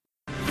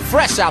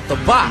fresh out the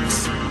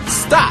box.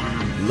 Stop,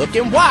 look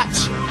and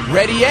watch.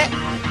 Ready yet?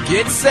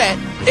 Get set.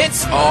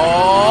 It's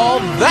all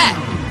that.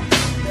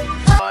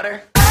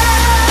 Water.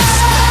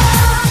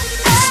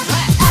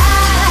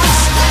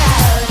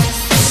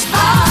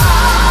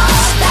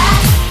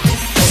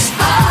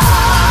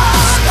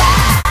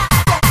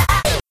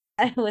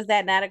 Was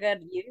that not a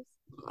good use?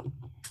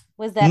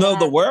 Was that no?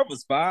 The word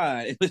was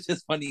fine. It was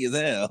just funny as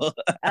hell.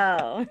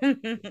 Oh,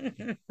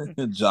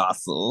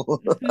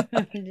 Jostle.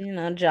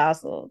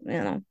 Jostle.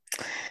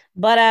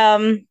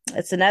 But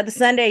it's another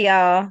Sunday,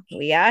 y'all.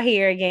 We out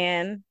here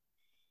again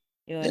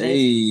doing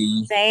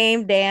this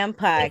same damn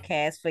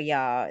podcast for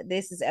y'all.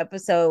 This is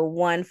episode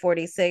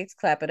 146.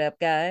 Clap it up,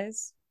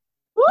 guys.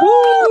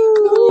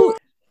 Woo!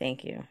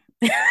 Thank you.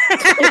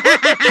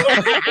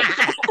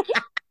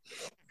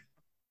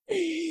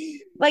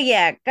 But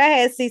yeah, go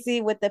ahead,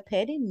 Cece, with the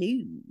petty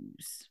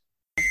news.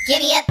 Give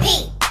me a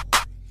P.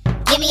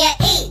 Give me a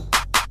E.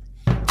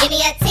 Give me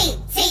a T.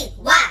 T.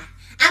 Y.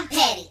 I'm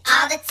petty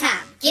all the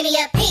time. Give me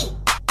a P.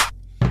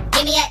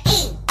 Give me a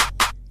E.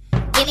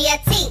 Give me a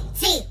T.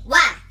 T.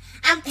 Y.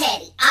 I'm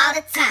petty all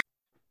the time.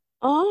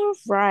 All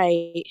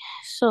right.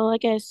 So I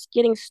guess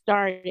getting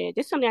started.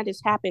 This is something that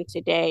just happened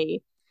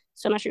today.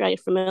 So I'm not sure you're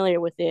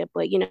familiar with it,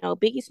 but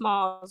Biggie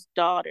Smalls'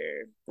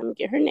 daughter. Let me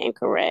get her name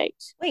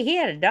correct. Wait, he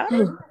had a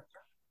daughter?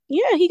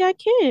 Yeah, he got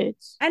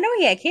kids. I know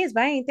he had kids,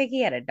 but I didn't think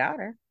he had a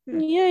daughter.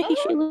 Yeah,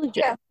 she looked.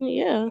 Yeah.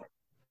 Yeah,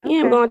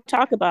 I'm going to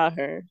talk about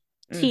her.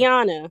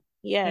 Tiana.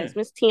 Yes,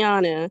 Miss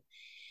Tiana.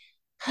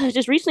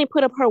 Just recently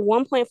put up her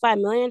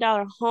 $1.5 million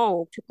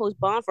home to post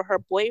bond for her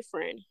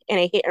boyfriend in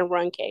a hit and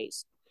run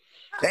case.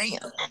 Damn.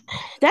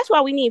 That's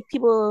why we need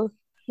the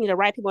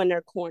right people in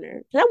their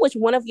corner. Because I wish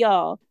one of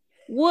y'all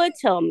would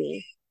tell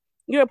me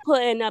you're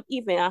putting up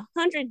even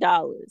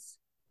 $100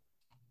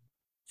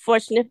 for a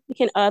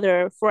significant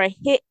other for a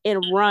hit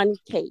and run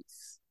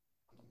case.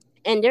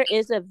 And there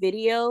is a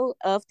video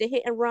of the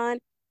hit and run.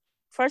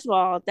 First of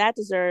all, that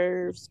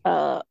deserves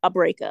a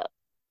breakup.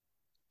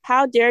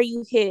 How dare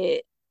you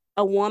hit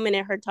a woman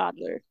and her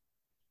toddler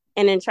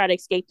and then try to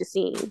escape the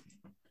scene?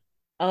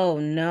 Oh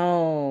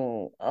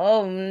no.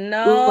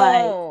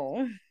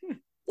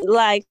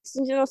 Like,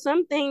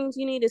 some things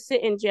you need to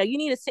sit in jail. You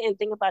need to sit and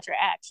think about your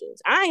actions.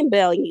 I ain't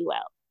bailing you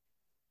out.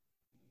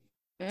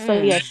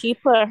 So yeah, she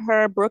put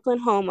her Brooklyn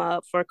home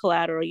up for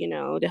collateral,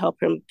 to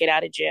help him get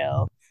out of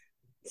jail.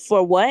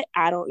 For what?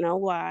 I don't know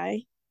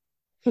why.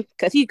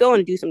 Because he's going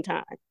to do some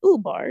time. Ooh,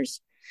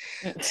 bars.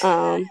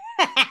 I'm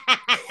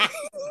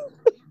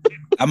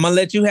gonna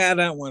let you have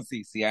that one,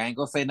 Cece. I ain't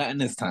gonna say nothing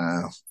this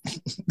time.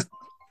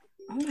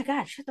 Oh my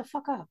God, shut the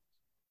fuck up.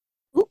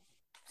 Ooh.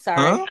 Sorry.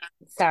 Huh?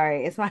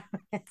 Sorry, it's my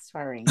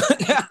ring.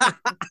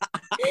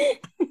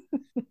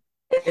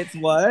 It's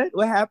what?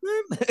 What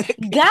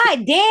happened?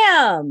 God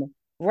damn,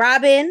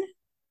 Robin.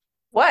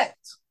 What?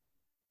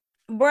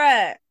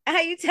 Bruh,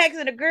 how you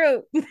texting a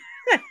group?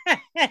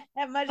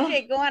 That much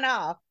shit going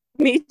off.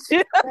 Me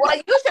too. Well,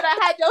 you should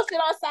have had your shit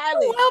on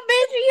silent. Well,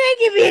 bitch, you ain't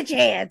give me a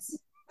chance.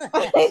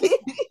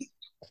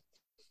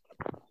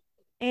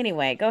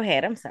 Anyway, go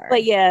ahead. I'm sorry.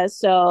 But yeah,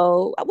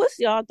 so what's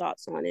y'all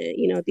thoughts on it?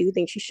 Do you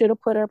think she should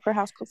have put up her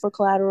house for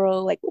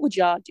collateral? Like, what would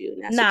y'all do in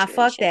that situation?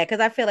 Fuck that.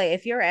 Because I feel like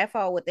if you're at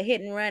fault with the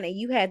hit and run and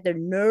you had the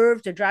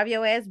nerve to drive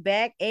your ass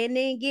back and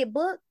then get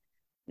booked,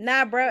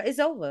 nah, bro, it's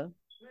over.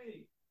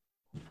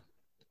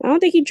 I don't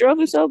think he drove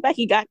himself back.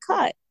 He got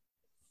caught.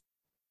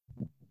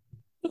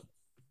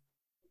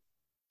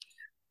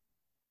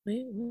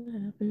 Wait, what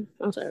happened?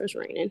 I'm sorry, it was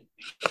raining.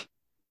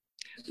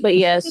 But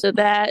yeah, so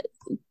that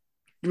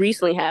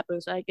recently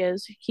happened. So I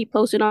guess he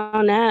posted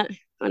on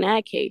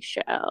that case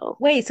show.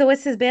 Wait, so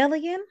what's his bail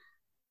again?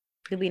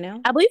 Do we know?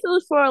 I believe it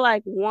was for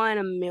like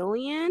 $1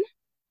 million.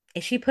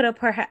 And she put up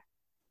her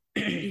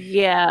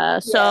yeah.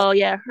 So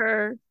yeah,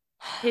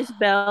 his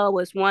bail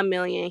was $1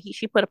 million.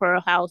 She put up her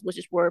house, which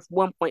is worth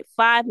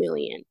 $1.5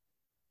 million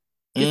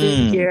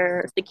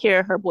to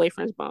secure her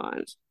boyfriend's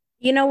bonds.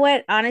 You know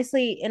what?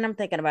 Honestly, and I'm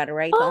thinking about it,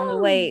 right?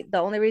 The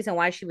only reason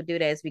why she would do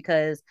that is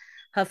because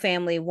her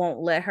family won't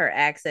let her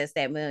access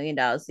that $1 million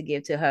to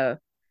give to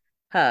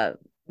her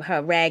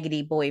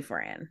raggedy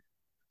boyfriend.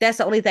 That's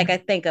the only thing I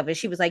think of. And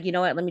she was like, you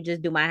know what? Let me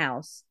just do my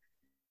house.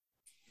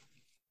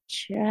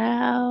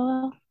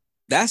 Ciao.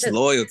 That's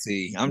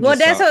loyalty. That's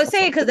what I'm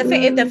saying. Because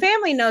if the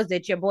family knows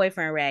that your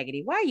boyfriend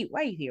raggedy, why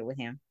are you here with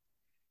him?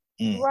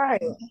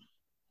 Right.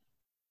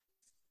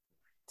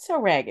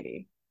 So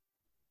raggedy.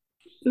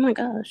 Oh my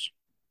gosh.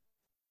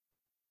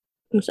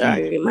 I'm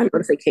sorry. My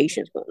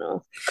notification's going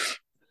off.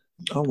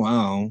 Oh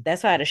wow.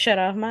 That's why I had to shut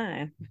off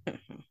mine.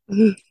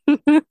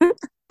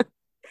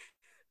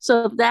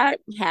 So that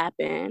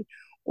happened.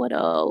 What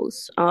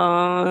else?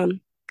 More,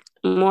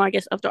 I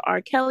guess, of the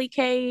R. Kelly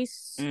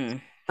case.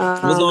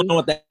 What's going on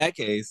with that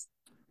case?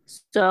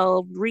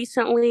 So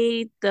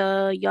recently,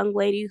 the young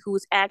lady who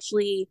was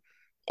actually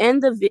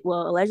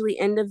allegedly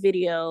in the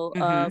video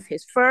of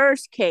his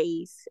first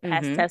case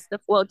has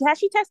testified. Well, has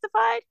she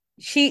testified?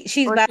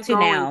 She's about to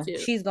now.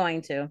 She's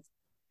going to.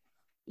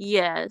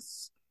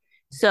 Yes.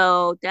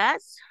 So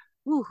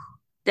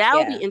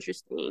that'll be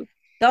interesting.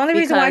 The only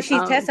reason why because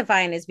she's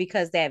testifying is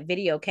because that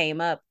video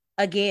came up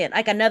again.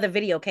 Like another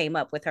video came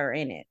up with her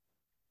in it.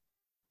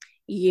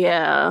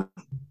 yeah.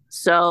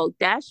 So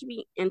that should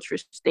be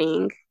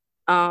interesting.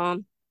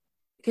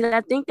 Because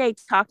I think they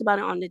talked about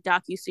it on the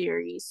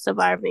docuseries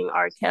Surviving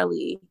R.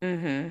 Kelly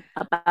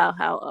about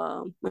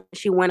how when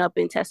she went up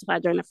and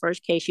testified during the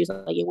first case, she was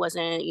like, it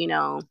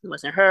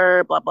wasn't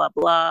her, blah blah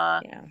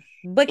blah. Yeah,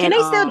 but can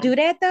they still do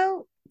that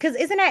though? Because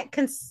isn't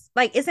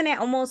that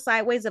almost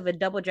sideways of a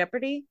double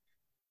jeopardy?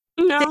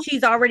 No, That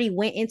she's already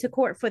went into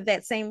court for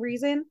that same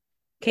reason.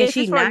 Can if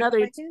she it's for not?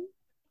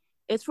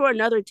 If it's for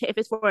another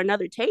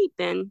tape,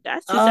 then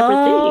that's two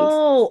separate things.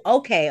 Oh,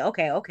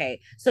 okay.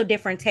 So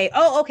different tape.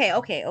 Oh, okay.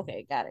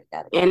 Got it.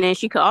 And then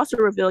she could also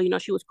reveal,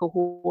 she was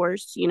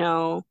coerced,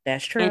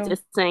 That's true. into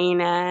saying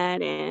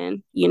that,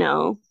 and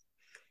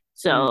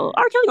so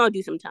R. Kelly gonna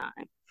do some time.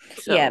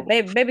 So. Yeah,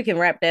 baby can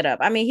wrap that up.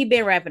 I mean, he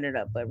been wrapping it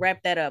up, but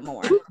wrap that up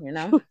more,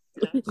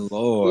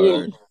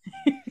 Lord.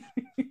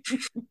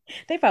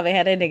 They probably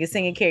had that nigga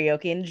singing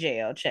karaoke in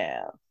jail,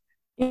 child.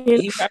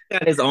 He probably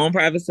got his own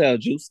private cell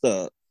juiced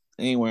up.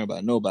 Ain't worrying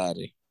about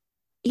nobody.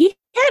 He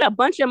had a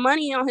bunch of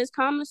money on his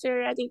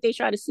commissary. I think they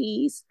tried to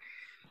seize.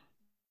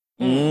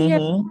 Mm-hmm. He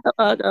had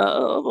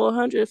over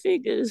 100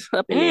 figures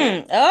up in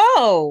there.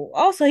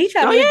 Oh, so he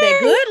tried to live that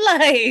good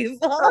life.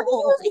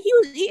 Oh. He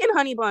was eating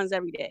honey buns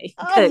every day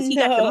because he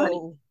got the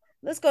money.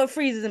 Let's go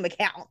freeze them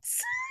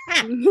accounts.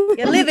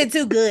 You're living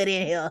too good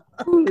in here.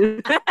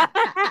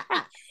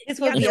 It's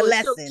supposed to be a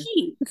lesson.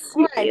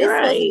 So right. It's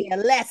supposed to be a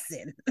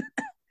lesson.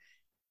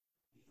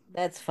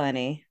 That's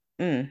funny.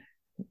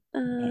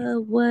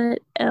 What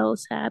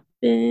else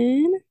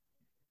happened?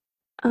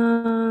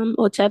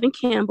 Tevin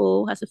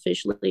Campbell has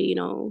officially,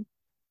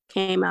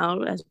 came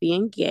out as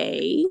being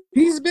gay.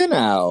 He's been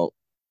out.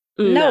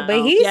 No,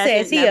 but he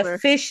says he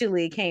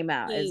officially came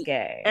out as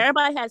gay.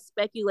 Everybody has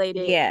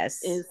speculated,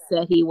 yes, and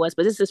said he was,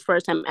 but this is his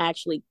first time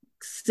actually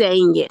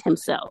saying it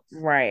himself.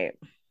 Right.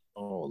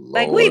 Oh, Lord.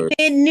 Like we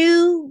been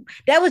knew.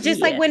 That was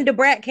just like when Da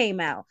Brat came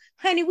out.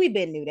 Honey, we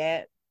been knew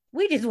that.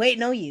 We just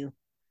waiting on you.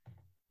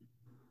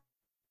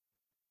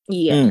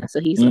 Yeah, so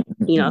he's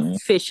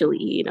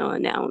officially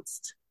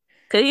announced,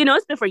 because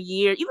it's been for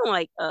years. Even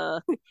like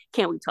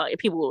Can't We Talk?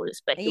 People were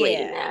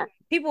speculating that.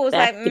 People was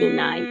back like in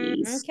the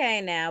 90s. Okay,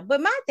 now, but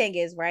my thing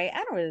is, right,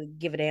 I don't really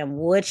give a damn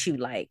what you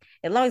like,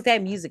 as long as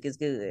that music is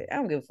good. I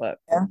don't give a fuck.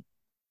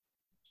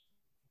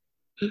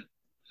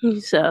 Yeah.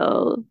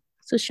 So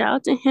shout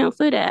out to him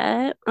for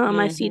that.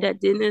 I see that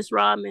Dennis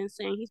Rodman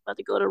saying he's about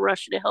to go to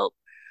Russia to help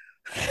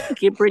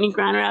get Brittany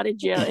Griner out of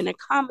jail, and the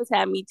comments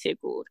had me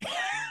tickled.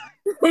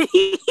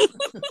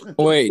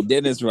 Wait,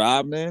 Dennis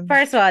Rodman?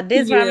 First of all,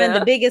 Dennis Rodman,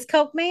 the biggest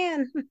coke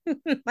man?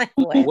 Like,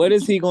 what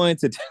is he going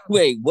to do?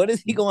 Wait, what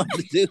is he going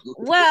to do?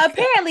 Well,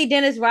 apparently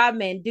Dennis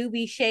Rodman do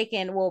be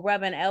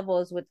rubbing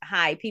elbows with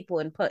high people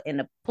in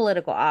the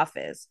political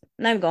office.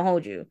 I'm not even gonna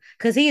hold you,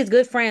 because he is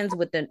good friends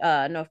with the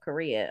North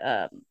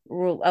Korea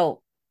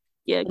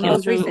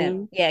Kim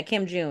Jong-un.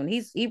 Kim Jong-un.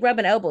 He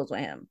rubbing elbows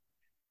with him,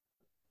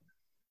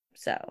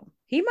 so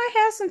he might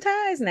have some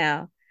ties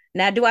now.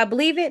 Now, do I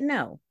believe it?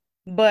 No.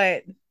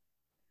 But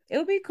it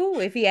would be cool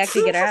if he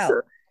actually get her out.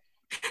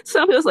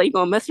 Some feels like you're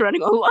gonna mess around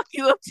and gonna lock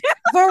you up too.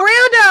 For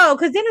real though,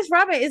 because Dennis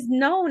Rodman is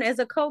known as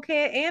a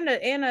cokehead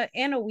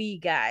and a weed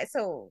guy.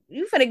 So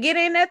you finna get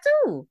in there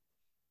too.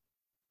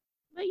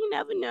 But you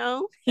never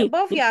know. And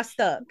both y'all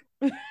stuck.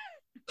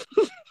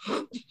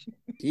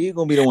 You're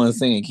gonna be the one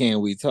singing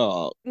Can We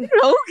Talk?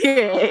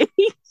 Okay.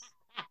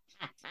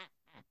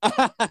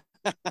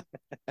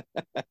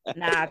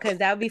 Nah, because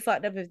that would be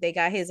fucked up if they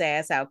got his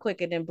ass out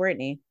quicker than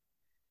Britney.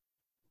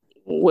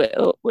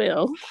 Well.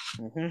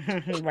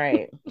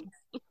 Right.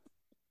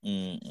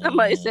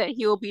 Somebody said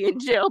he'll be in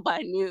jail by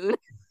noon.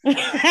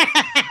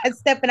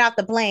 Stepping off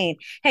the plane.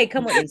 Hey,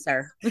 come with me,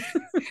 sir.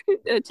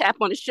 A tap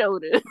on the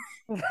shoulder.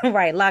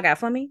 Right. Log out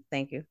for me.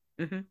 Thank you.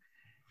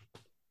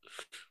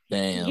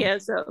 Damn. Yeah,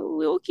 so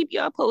we'll keep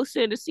y'all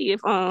posted to see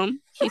if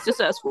he's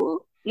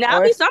successful. Now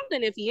it'll be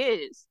something if he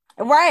is.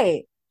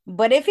 Right.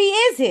 But if he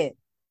isn't,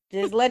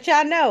 just let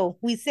y'all know.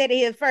 We said it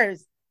here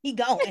first. He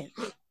going.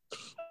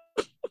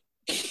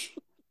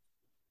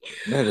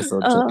 That is so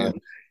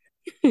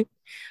true.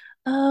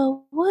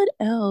 What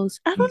else?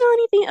 I don't know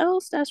anything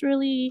else that's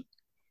really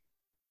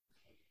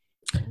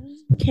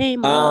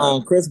came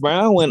up. Chris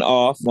Brown went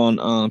off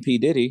on P.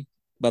 Diddy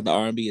about the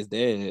R&B is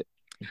dead.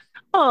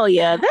 Oh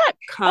yeah, that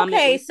comment.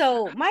 Okay,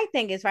 so my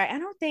thing is, right,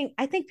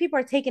 I think people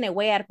are taking it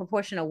way out of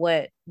proportion of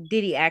what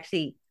Diddy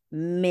actually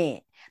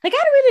meant. Like,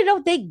 I really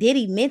don't think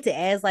Diddy meant it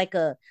as like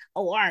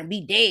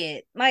R&B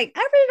dead. Like,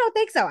 I really don't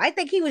think so. I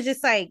think he was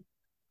just like,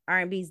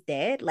 R&B's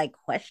dead? Like,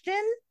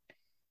 question?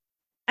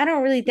 I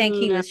don't really think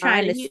he was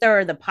trying to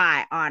stir the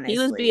pot, honestly. He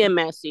was being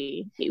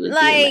messy.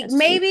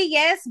 Maybe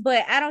yes,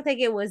 but I don't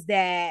think it was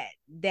that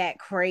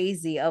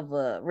crazy of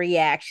a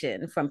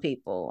reaction from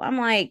people. I'm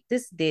like,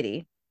 this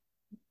Diddy.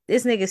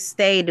 This nigga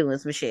stay doing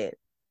some shit.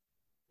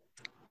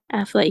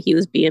 I feel like he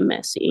was being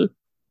messy.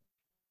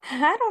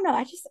 I don't know.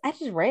 I just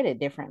read it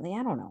differently.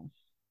 I don't know.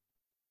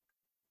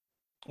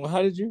 Well,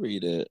 how did you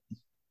read it?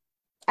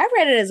 I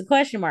read it as a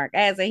question mark,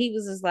 as he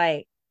was just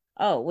like,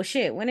 "Oh well,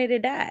 shit. When did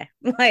it die?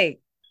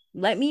 Like,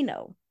 let me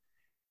know."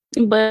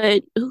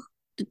 But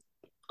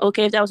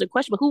okay, if that was a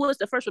question, but who was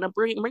the first one to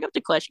bring up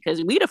the question?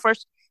 Because we the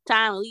first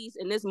time, at least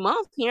in this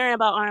month, hearing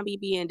about R&B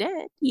being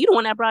dead. You the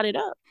one that brought it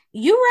up.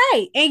 You're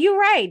right, and you're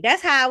right.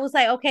 That's how I was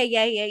like, okay,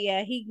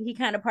 yeah. He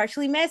kind of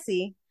partially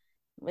messy,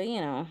 but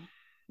you know.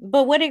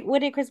 But what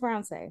did Chris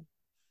Brown say?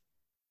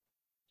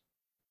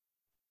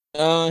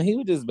 He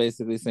was just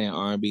basically saying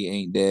R&B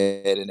ain't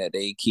dead and that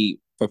they keep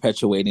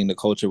perpetuating the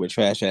culture with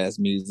trash ass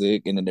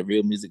music, and then the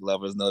real music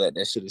lovers know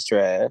that shit is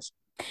trash.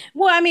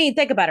 Well, I mean,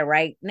 think about it,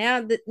 right?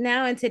 Now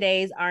in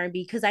today's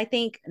R&B, because I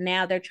think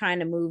now they're trying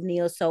to move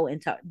neo soul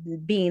into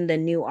being the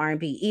new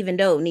R&B, even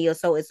though neo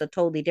soul is a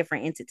totally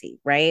different entity,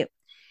 right?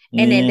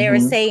 And then they were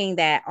Mm-hmm. saying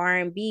that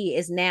R&B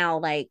is now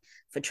like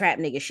for trap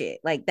nigga shit.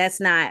 Like that's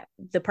not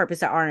the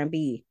purpose of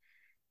R&B.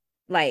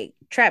 Like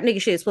trap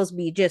nigga shit is supposed to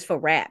be just for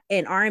rap,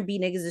 and R&B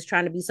niggas is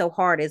trying to be so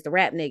hard as the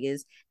rap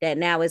niggas that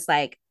now it's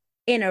like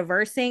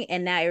interversing,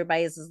 and now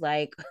everybody is just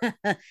like,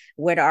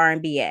 where the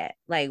R&B at?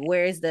 Like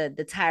where's the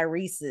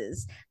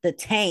Tyrese's, the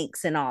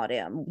Tanks, and all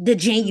them, the They out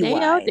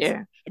Genuines?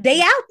 there.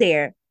 They out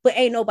there, but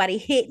ain't nobody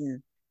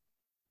hitting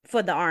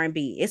for the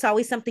R&B. It's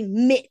always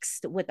something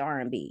mixed with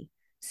R&B,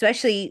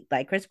 especially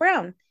like Chris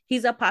Brown.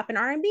 He's a pop and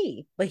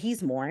R&B, but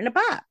he's more in the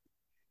pop.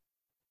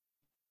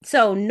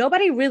 So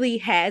nobody really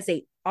has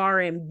a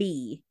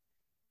R&B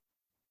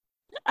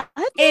I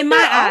think in my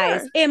there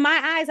eyes. are. In my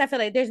eyes, I feel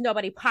like there's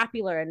nobody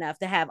popular enough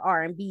to have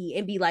R&B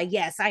and be like,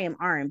 yes, I am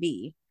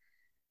R&B.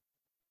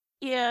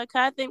 Yeah,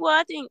 I think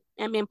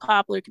I mean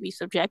popular could be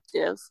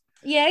subjective,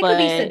 Yeah, it could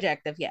be but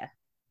subjective. Yeah.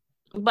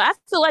 I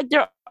feel like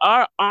there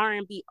are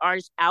R&B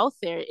artists out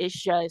there. It's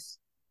just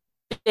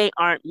they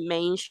aren't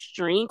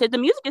mainstream because the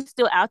music is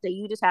still out there.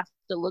 You just have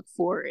to look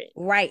for it.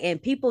 Right.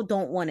 And people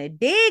don't want to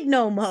dig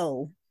no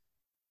more.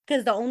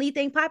 Because the only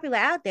thing popular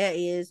out there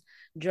is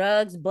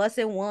drugs,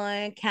 busting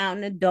one,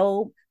 counting the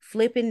dope,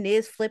 flipping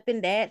this,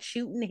 flipping that,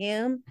 shooting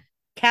him,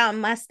 counting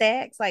my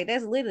stacks. Like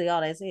that's literally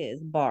all this is.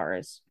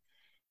 Bars.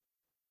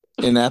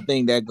 And I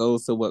think that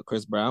goes to what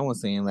Chris Brown was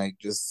saying, like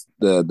just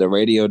the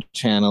radio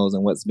channels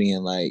and what's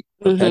being like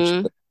perpetual.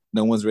 Mm-hmm.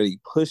 No one's really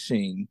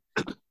pushing,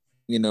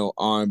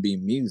 R&B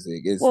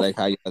music. It's Well, like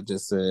how y'all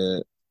just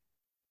said.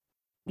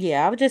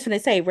 yeah, I was just gonna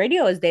say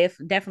radio is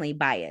definitely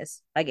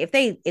biased. Like if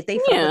they fuck with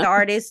Yeah, the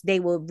artist, they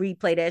will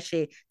replay that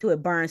shit till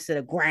it burns to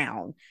the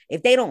ground.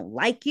 If they don't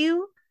like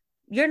you,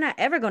 you're not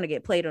ever gonna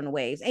get played on the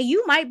waves, and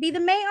you might be the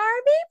main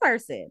R&B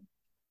person.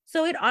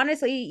 So it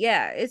honestly,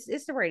 yeah,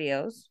 it's the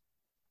radios.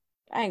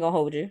 I ain't gonna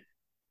hold you.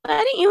 but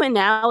I think even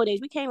nowadays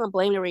we can't even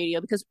blame the radio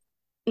because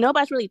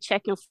nobody's really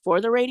checking for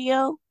the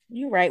radio.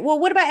 You're right. Well,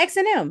 what about X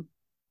and M?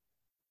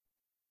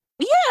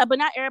 Yeah, but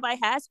not everybody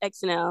has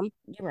X&M.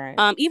 You're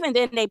right. Even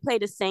then they play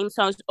the same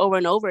songs over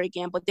and over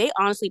again, but they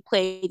honestly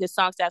play the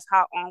songs that's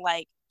hot on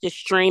like the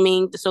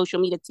streaming, the social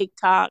media,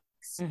 TikToks,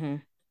 Mm-hmm.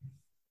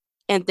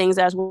 and things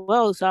as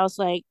well. So I was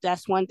like,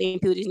 that's one thing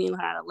people just need to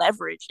learn how to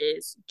leverage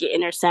is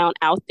getting their sound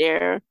out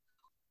there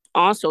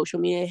on social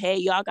media. Hey,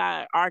 y'all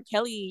got R.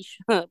 Kelly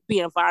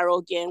being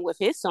viral again with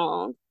his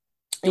song,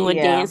 doing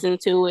Yeah. dancing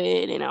to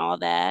it and all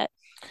that.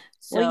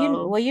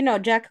 So Well,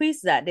 Jacquees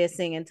is out there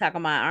singing, talking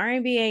about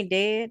R&B ain't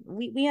dead.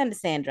 We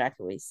understand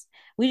Jacquees.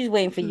 We just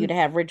waiting for you to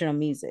have original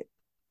music.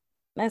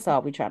 That's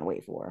all we trying to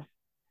wait for.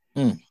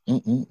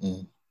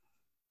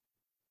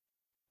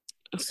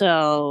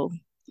 So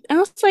I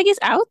was like, it's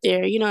out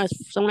there. As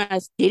someone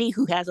as Diddy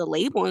who has a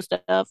label and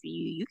stuff,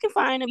 you can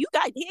find him.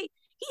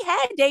 He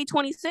had Day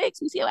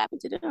 26. We see what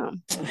happened to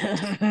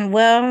them.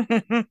 Well,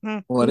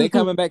 Well, they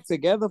coming back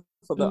together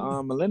for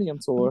the Millennium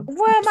Tour.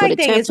 well, For my the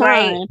thing 10th is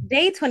right. time.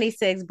 Day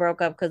 26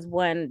 broke up because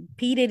one,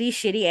 P Diddy's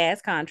shitty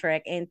ass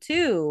contract, and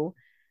two,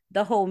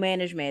 the whole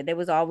management. They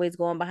was always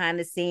going behind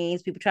the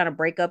scenes, people trying to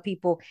break up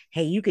people.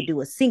 Hey, you could do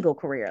a single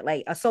career,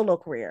 like a solo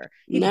career.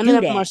 You None could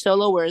of do them that. are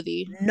solo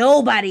worthy.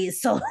 Nobody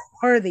is so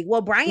worthy. Well,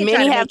 Brian tried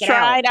Many to have make it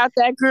tried out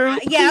that group.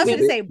 Yeah, I was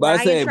gonna say But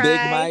I Brian said tried,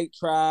 Big Mike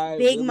tried,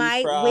 Big Willie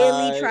Mike, tried.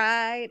 Willie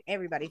tried.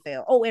 Everybody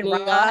failed. Oh, and They all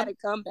Rob. had to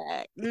come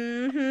back.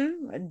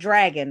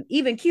 Dragon.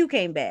 Even Q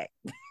came back.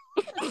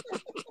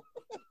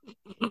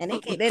 And they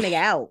kicked that nigga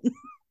out.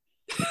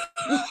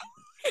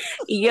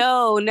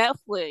 Yo,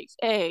 Netflix.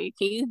 Hey,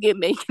 can you get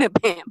Making a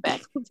Band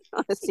back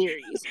on a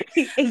series?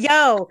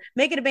 Yo,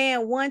 Making a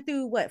Band 1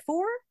 through what,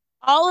 4?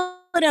 All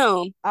of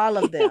them. All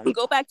of them.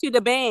 Go back to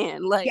the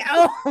band. Like,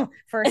 Yeah,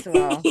 first of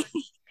all.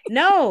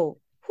 No.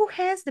 Who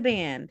has the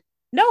band?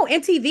 No,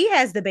 MTV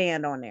has the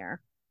band on there.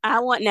 I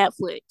want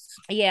Netflix.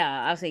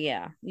 Yeah, I'll say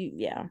yeah.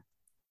 Yeah.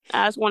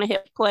 I just want to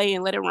hit play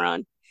and let it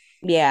run.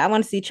 Yeah, I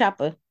want to see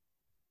Chopper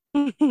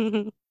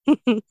and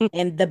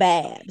the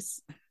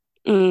Babs.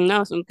 That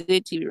was some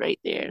good TV right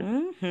there.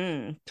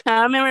 Mm-hmm.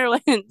 I remember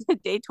when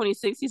Day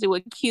 26 he said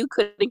when Q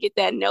couldn't get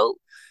that note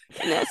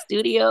in that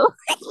studio.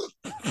 I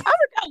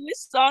forgot which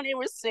song they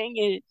were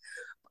singing,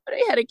 but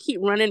they had to keep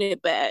running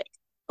it back.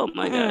 Oh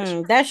my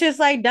gosh. That's just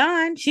like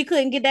Dawn. She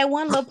couldn't get that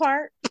one little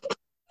part.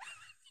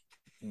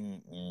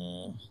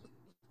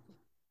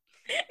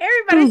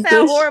 Everybody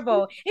sound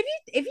horrible.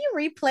 If you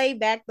replay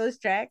back those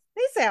tracks,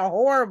 they sound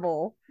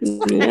horrible.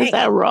 It's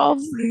that raw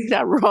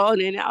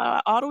and then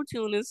auto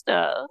tune and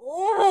stuff.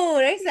 Oh,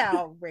 they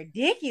sound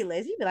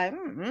ridiculous. You'd be like,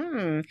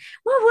 what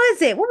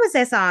was it? What was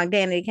that song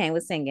Danny Kane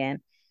was singing?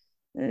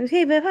 Something.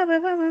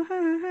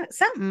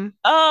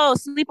 Oh,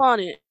 sleep on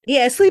it.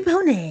 Yeah, sleep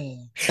on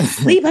it.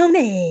 Sleep on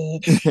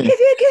it.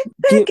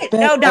 If you get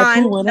no,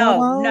 Don.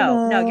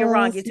 No, you're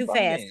wrong. You're too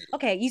fast.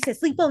 Okay, you said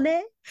sleep on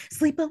it.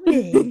 Sleep on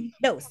it.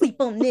 No,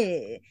 sleep on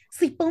it.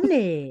 Sleep on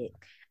it.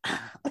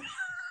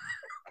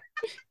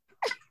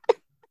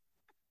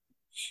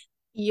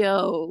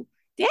 Yo,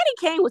 Danny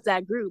Kane was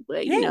that group,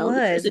 but you know,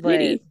 yeah,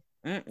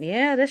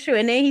 that's true.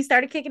 And then he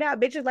started kicking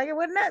out bitches like it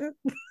wasn't nothing.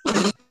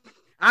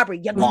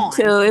 Aubrey, you're gone.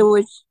 So it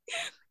was,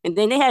 and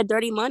then they had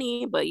Dirty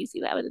Money, but you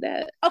see that was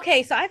that.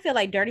 Okay, so I feel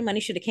like Dirty Money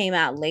should have came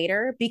out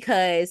later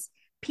because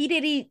P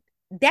Diddy,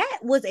 that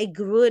was a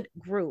good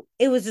group.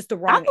 It was just the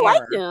wrong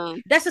era.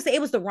 That's just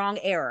it was the wrong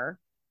era.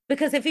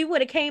 Because if he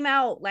would have came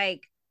out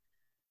like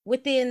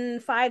within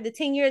 5 to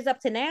 10 years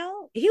up to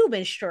now, he would have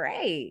been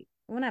straight.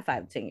 Well, not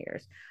 5 to 10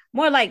 years.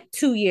 More like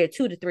 2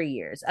 to 3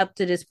 years up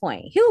to this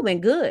point. He would have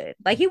been good.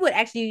 Like he would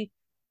actually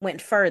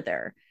went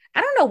further. I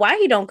don't know why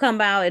he don't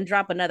come out and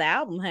drop another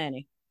album,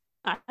 honey.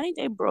 I think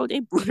they broke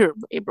up.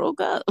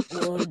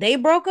 Well, they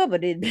broke up,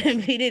 but P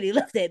Diddy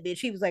left that bitch.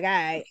 He was like, all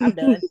right, I'm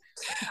done.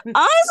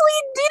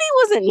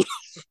 Honestly,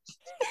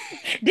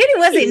 Diddy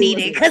wasn't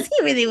needed because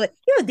he was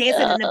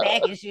dancing in the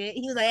back and shit.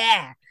 He was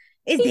like,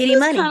 it's Diddy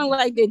money. Kind of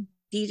like the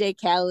DJ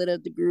Khaled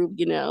of the group,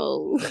 you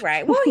know.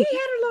 Right. Well, he had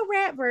a little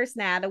rap verse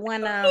now. The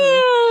one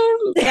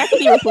that could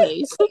be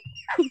replaced.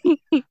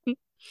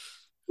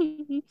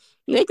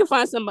 They can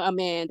find a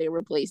man they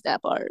replace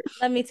that part.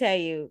 Let me tell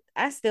you,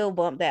 I still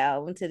bump that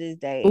album to this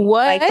day.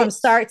 What? Like from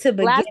start to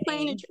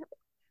beginning.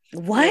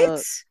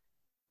 What?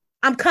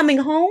 I'm coming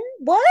home?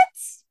 What?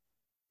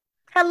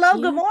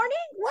 Hello, good morning?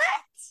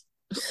 What?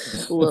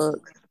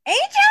 Look.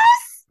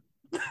 Angels?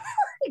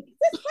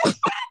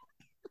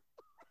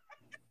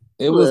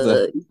 It was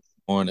the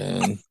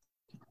morning.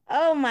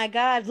 Oh my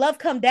God. Love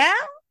Come Down?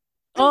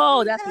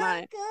 Oh, that's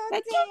mine.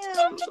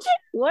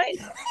 What?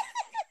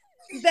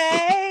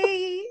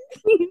 Babe.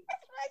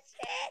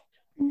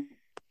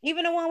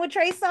 Even the one with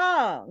Trey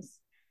Songz.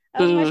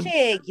 That was my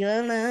shit.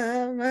 Your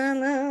love, my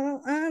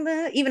love.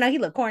 Even though he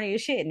looked corny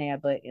as shit now,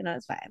 but you know,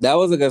 it's fine. That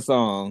was a good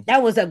song.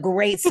 That was a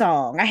great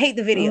song. I hate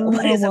the video,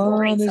 but it's a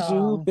great song.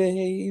 You,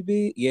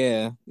 baby.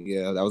 Yeah,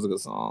 that was a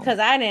good song. Because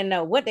I didn't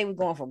know what they were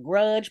going for.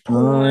 Grudge,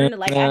 porn.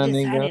 Like, I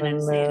didn't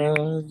understand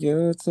it.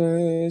 Your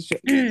touch.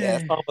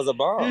 That song was a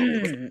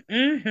bomb.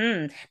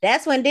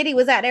 That's when Diddy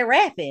was out there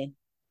rapping.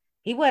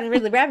 He wasn't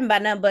really rapping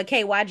about nothing but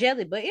KY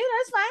Jelly, but you know,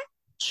 it's fine.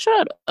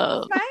 Shut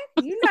up. It's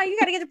fine. You know, you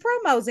got to get the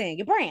promos in,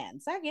 your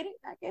brands. I get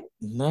it.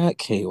 Not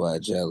KY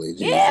Jelly.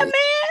 Jesus. Yeah, man.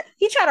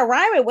 He tried to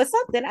rhyme it with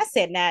something. I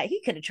said, nah,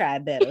 he could have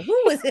tried better. Who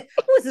was his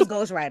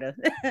ghostwriter?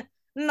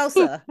 No,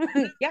 sir.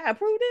 Y'all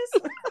approve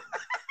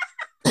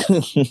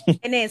this?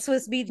 And then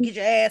Swiss Beats, get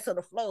your ass on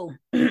the floor.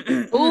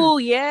 Oh,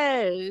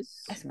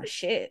 yes. That's my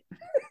shit.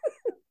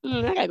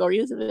 I gotta go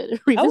revisit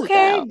it.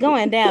 Okay,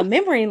 going down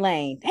memory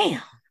lane.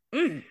 Damn.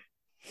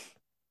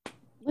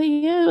 But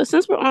yeah,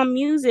 since we're on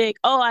music,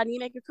 I need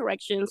to make a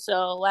correction.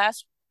 So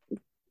last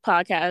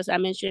podcast, I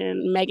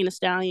mentioned Megan Thee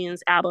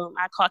Stallion's album.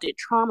 I called it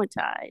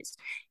Traumatized.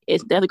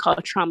 It's definitely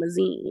called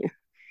Traumazine.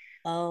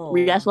 Oh.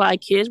 That's why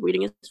kids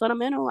reading is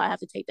fundamental. I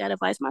have to take that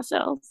advice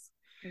myself.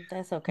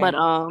 That's okay. But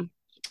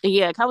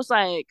yeah, I was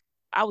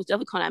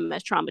definitely calling that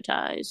mess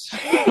Traumatized.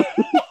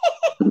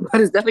 But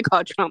it's definitely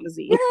called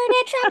Traumazine.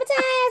 That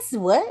Traumatized?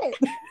 What?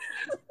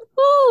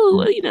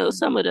 Ooh, you know,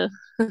 some of the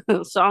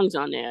songs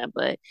on there,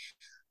 but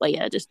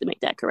yeah, just to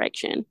make that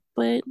correction.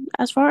 But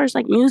as far as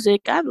like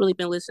music, I've really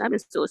been listening. I've been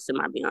still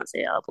listening to my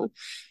Beyonce album.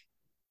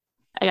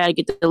 I gotta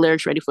get the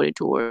lyrics ready for the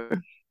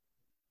tour.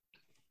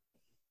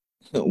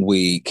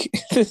 Weak.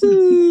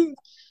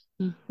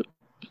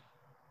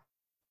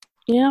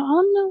 Yeah, I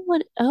don't know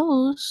what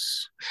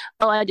else.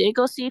 Oh, I did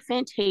go see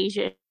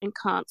Fantasia in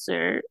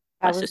concert.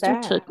 My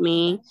sister took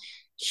me.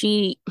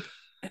 She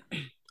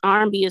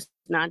R&B is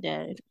not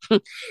dead.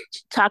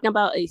 She's talking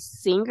about a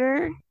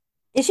singer.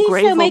 Is she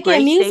still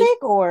making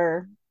music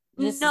or?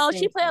 No,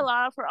 she played a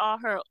lot for all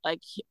her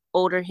like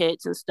older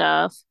hits and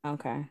stuff.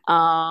 Okay.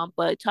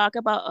 But talk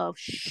about a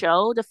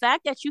show. The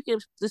fact that you can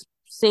just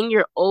sing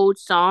your old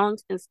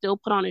songs and still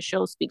put on a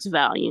show speaks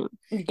volume.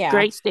 Yeah.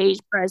 Great stage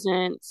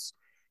presence.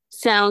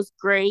 Sounds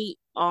great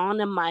on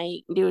the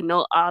mic. There was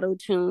no auto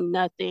tune,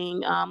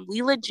 nothing.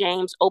 Leela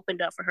James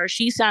opened up for her.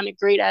 She sounded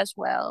great as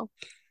well.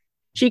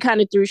 She kind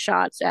of threw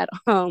shots at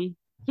the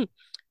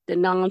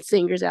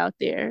non-singers out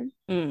there.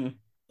 But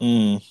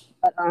you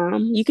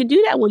can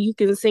do that when you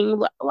can sing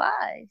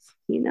live,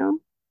 you know.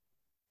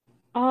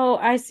 Oh,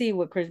 I see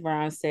what Chris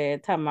Brown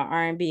said. Talking about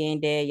R&B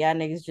ain't dead. Y'all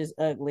niggas just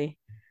ugly.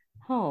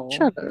 Oh,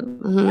 shut up.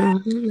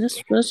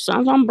 That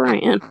sounds on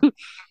brand.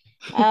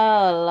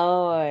 Oh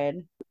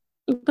Lord.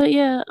 But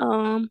yeah,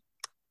 I'm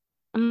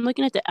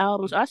looking at the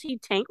albums. I see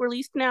Tank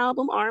released an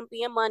album,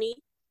 R&B and Money.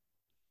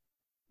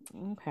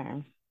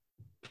 Okay.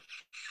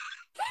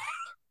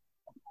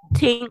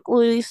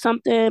 Tinkly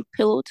something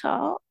pillow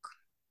talk.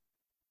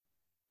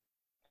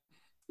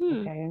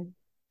 Okay.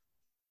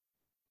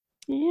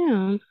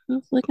 Yeah, I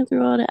was looking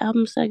through all the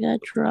albums that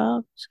got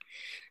dropped.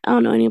 I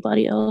don't know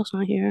anybody else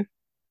on here.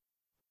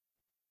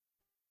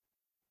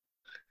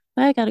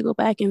 But I gotta go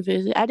back and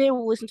visit. I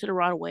didn't listen to the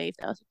Raw Wave.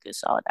 That was a good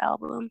solid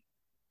album.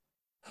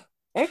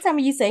 Every time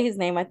you say his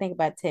name, I think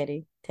about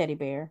Teddy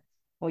Bear.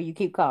 Or you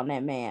keep calling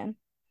that man.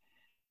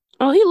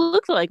 Oh, he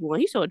looks like one.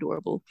 He's so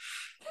adorable.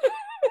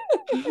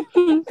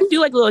 Do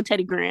like a little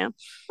Teddy Graham.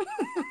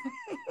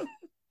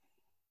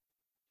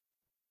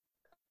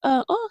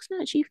 Oh, it's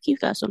not Chief Keef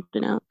got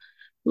something out.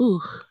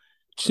 Ooh,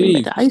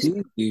 Chief. high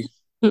school.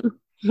 Talking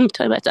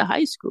about the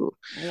high school.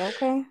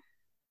 Okay.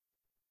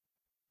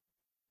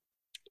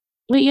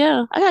 But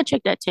yeah, I gotta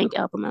check that Tank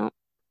album out.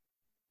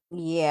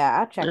 Yeah,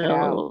 I'll check it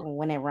out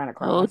when it run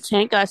across.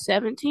 Tank got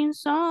 17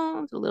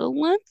 songs, a little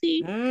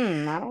lengthy.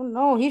 I don't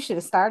know. He should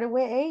have started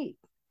with 8.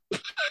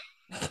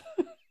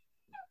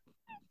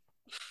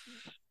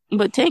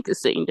 But Tank is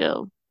sing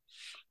though.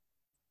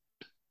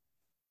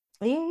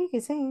 Yeah, he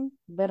can sing,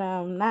 but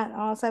not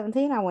all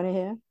 17 I want to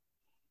hear.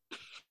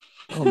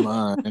 Oh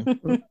my.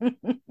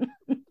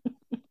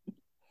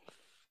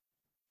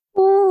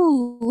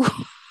 Ooh.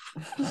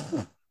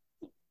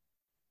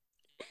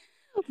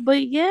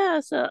 But yeah,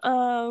 so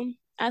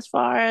as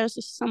far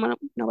as someone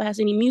has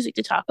any music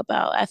to talk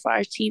about, as far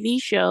as TV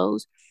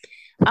shows,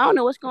 I don't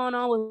know what's going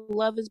on with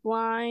Love Is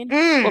Blind.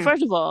 Well,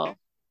 first of all,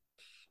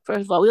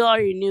 we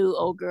already knew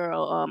old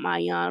girl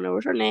Ayana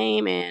was her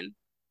name, and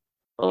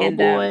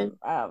boy,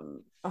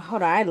 hold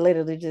on, I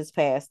literally just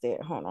passed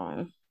it. Hold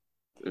on.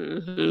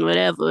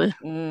 Whatever.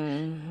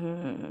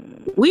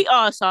 We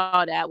all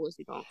saw that was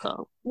gonna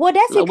come. Well,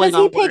 that's because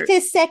he picked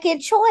his second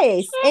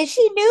choice, and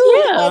she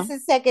knew it was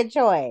his second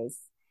choice.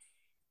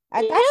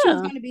 I thought she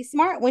was going to be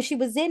smart when she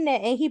was in there,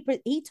 and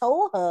he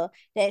told her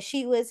that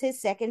she was his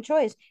second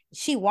choice.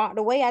 She walked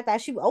away. I thought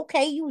she was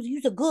okay.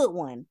 You's a good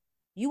one.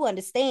 You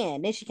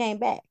understand? Then she came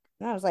back,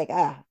 and I was like,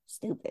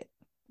 stupid.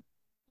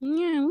 Yeah,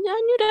 I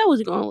knew that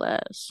was going to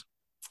last.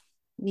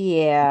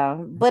 Yeah,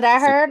 but I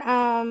heard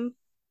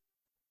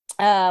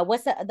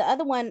what's the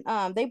other one?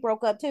 They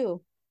broke up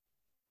too.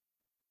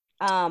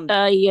 Yeah, the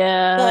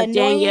annoying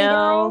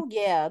Danielle. girl.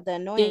 Yeah, the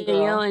annoying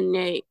Danielle girl. and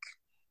Nick.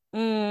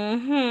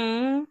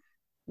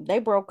 They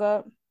broke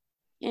up.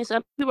 And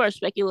some people are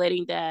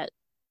speculating that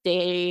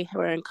they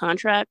were in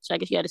contract. So I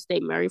guess you had to stay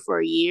married for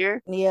a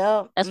year.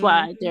 Yeah. That's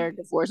why their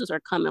divorces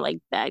are coming like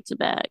back to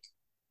back.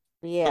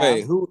 Yeah.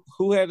 Wait,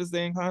 who had to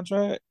stay in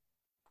contract?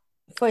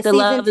 For the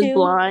Love Is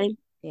Blind.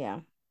 Yeah.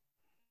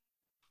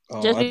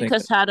 Just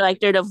because how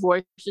their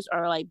divorces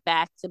are like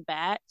back to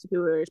back. So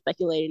people were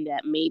speculating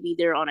that maybe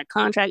they're on a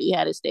contract. You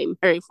had to stay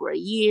married for a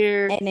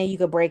year. And then you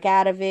could break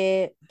out of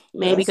it.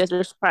 Maybe because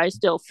they're probably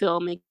still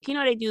filming. You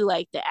know, they do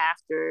like the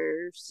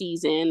after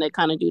season. They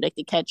kind of do like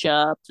the catch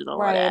ups and all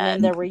that.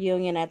 And then the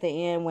reunion at the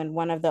end when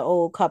one of the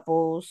old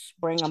couples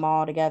bring them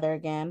all together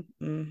again.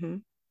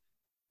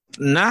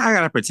 Now I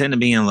gotta pretend to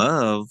be in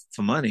love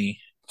for money.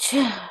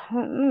 Let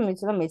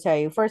me tell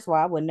you. First of all,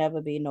 I would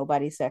never be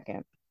nobody's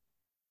second.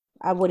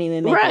 I wouldn't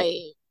even make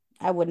it.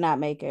 I would not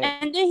make it.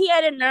 And then he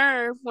had a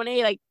nerve when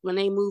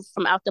they moved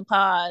from Out the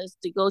Pause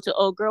to go to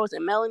Old Girls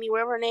and Melanie,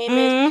 wherever her name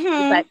is.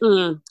 He's like,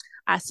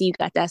 I see you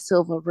got that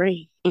silver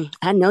ring.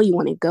 I know you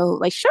want to go.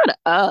 Like, shut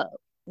up.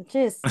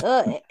 Just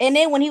and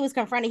then when he was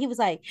confronted, he was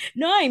like,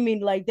 "No, I ain't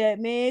mean like that,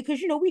 man.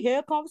 Because we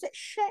had a conversation.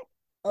 Shut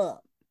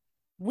up.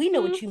 We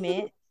know what you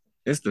meant.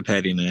 It's the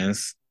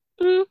pettiness.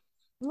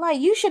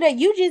 Like you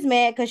just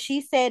mad because she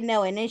said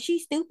no, and then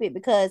she's stupid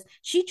because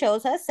she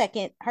chose her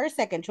second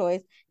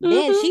choice.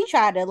 Then she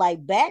tried to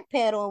like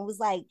backpedal and was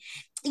like,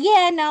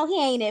 "Yeah, no, he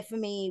ain't it for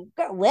me."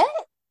 Girl, what?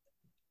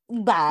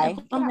 Bye.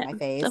 Get out my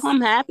face. So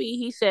I'm happy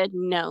he said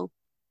no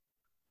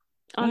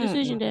on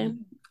decision day.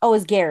 Oh,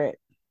 it's Garrett.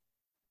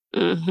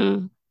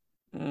 And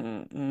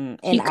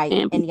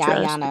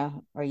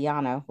Yana or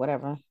Yana,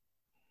 whatever.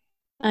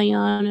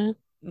 Ayana.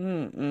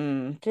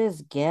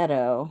 Just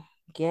ghetto.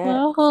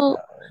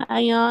 Well,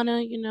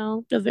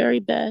 Ayana, the very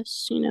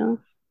best,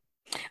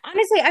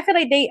 Honestly, I feel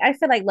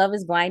like Love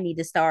Is Blind need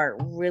to start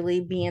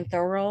really being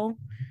thorough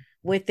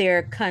with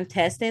their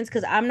contestants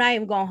because I'm not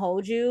even gonna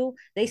hold you.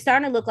 They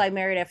starting to look like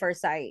Married at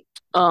First Sight.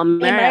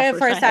 Married at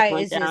First Sight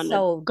is just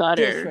so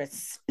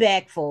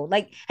disrespectful.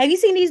 Like, have you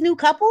seen these new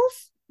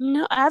couples?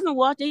 No, I haven't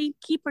watched. They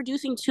keep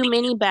producing too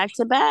many back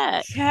to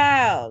back.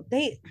 Child,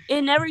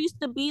 it never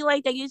used to be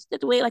like they used to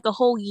wait like a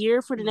whole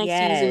year for the next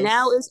season.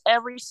 Now it's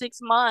every 6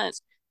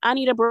 months. I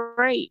need a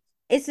break.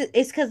 It's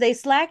because they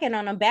slacking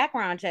on them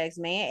background checks,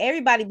 man.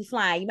 Everybody be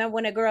flying. You remember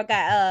when a girl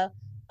got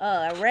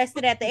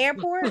arrested at the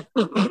airport?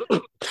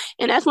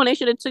 And that's when they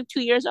should have took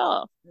 2 years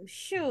off.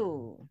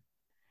 Shoot.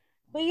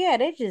 But yeah,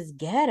 they just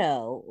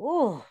ghetto.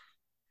 Ooh.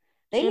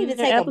 They need to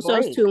take a break.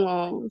 Episode's too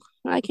long.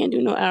 I can't do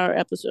no hour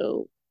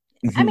episode.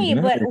 I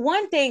mean, but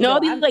one thing. No,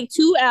 it'd be like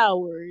 2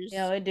 hours.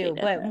 Yeah, it do.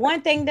 But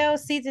one thing though,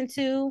 season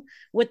 2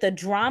 with the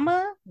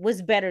drama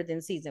was better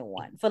than season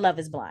 1 for Love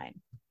Is Blind.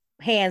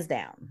 hands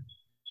down.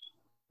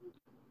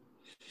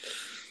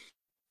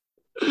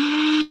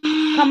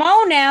 Come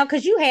on now,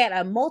 because you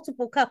had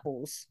multiple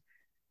couples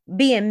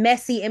being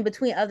messy in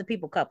between other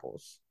people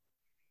couples,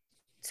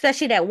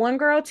 especially that one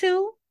girl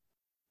too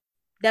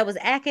that was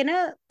acting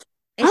up,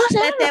 and she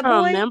let that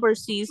boy. Remember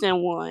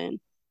season 1.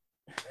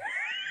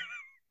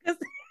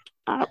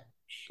 The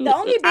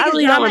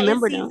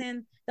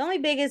only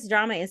biggest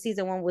drama in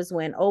season 1 was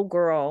when old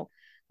girl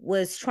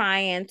was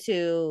trying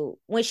to,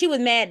 when she was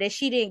mad that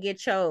she didn't get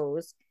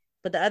chose,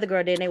 but the other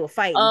girl didn't. They were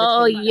fighting.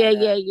 Oh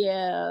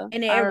yeah.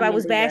 And then everybody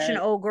was bashing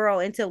the old girl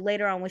until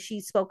later on when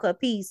she spoke her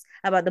piece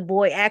about the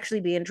boy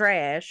actually being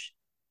trash.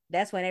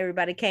 That's when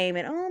everybody came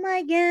and, oh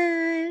my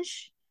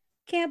gosh,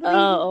 can't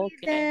believe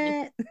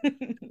that.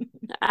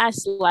 I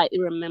slightly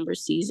remember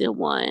season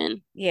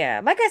 1.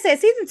 Yeah, like I said,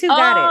 season 2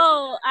 got it.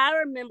 Oh, I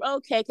remember.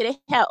 Okay, because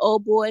they had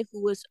old boy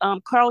who was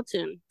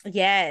Carlton.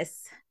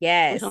 Yes.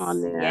 Was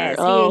on there. Yes.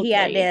 He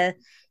out there.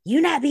 You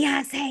not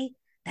Beyonce.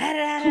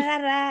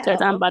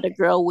 Because I'm about the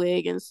girl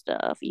wig and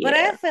stuff. Yeah. But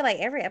I feel like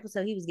every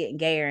episode he was getting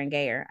gayer and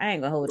gayer. I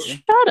ain't gonna hold you.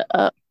 Shut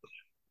up.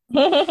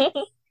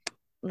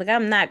 Look,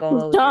 I'm not gonna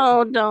hold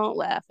you. Don't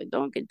laugh and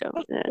don't get done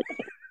with that.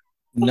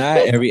 Not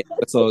every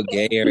episode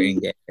gayer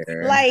and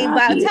gayer. Like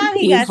by the time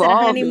he got to the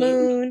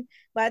honeymoon,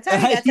 by the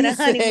time he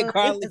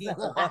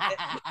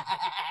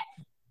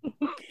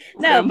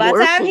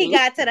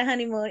got to the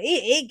honeymoon,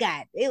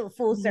 it was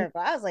full circle.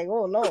 I was like,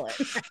 oh Lord.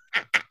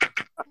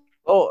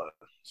 Oh.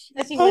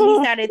 Especially when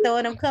he started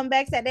throwing them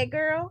comebacks at that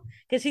girl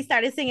because she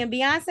started singing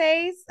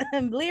Beyonce's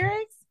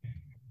lyrics.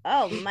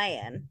 Oh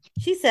man,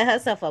 she set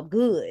herself up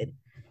good.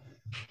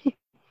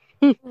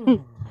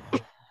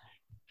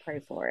 Pray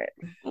for it.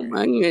 Oh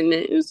my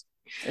goodness.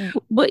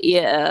 But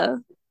yeah.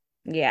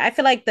 I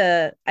feel like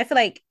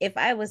if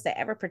I was to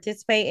ever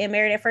participate in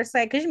Married at First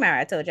Sight, because you remember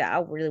I told you I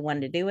really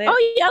wanted to do it.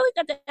 Oh yeah, I looked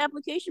at the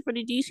application for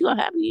the DC. I'm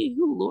happy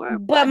you,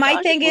 Lord. But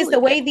my thing is the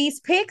way these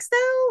picks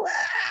though,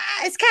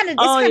 it's kind of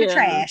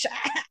trash.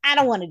 I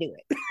don't want to do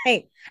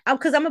it.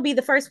 Because I'm gonna be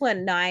the first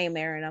one. No, I ain't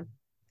marrying them.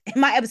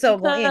 My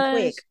episode going to end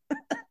quick.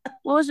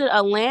 What was it,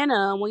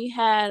 Atlanta, when you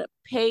had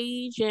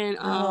Paige and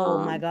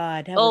oh my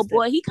god, he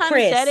kind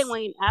of said it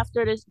when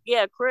after this,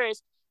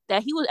 Chris,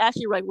 that he was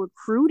actually like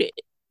recruited.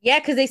 Yeah,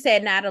 because they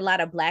said not a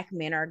lot of black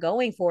men are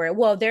going for it.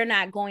 Well, they're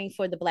not going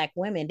for the black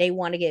women. They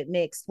want to get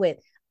mixed with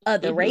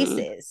other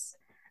races.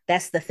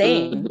 That's the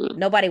thing.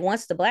 Nobody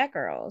wants the black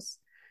girls.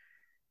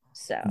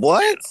 So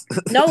what?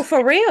 No,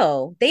 for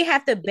real. They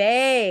have to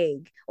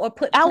beg or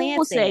put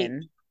plants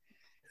in.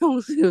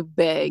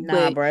 Beg,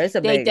 nah, bro, it's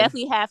a they beg.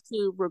 Definitely have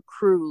to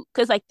recruit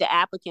because, like, the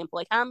applicant,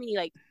 like, how many,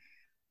 like,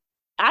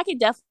 I could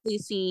definitely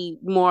see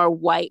more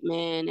white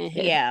men and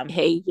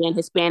Asian,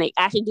 Hispanic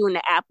actually doing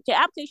the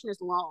application is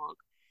long.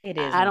 It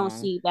is. I don't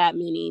see that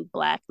many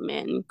black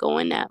men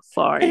going that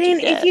far. And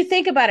then if you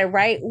think about it,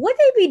 right, what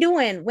they be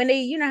doing when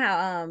they, you know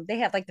how they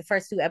have like the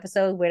first 2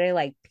 episodes where they're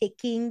like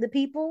picking the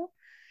people.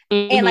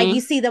 And like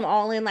you see them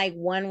all in like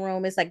one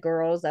room is like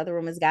girls, the other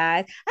room is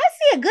guys. I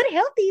see a good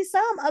healthy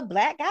sum of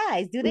black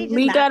guys. Do they just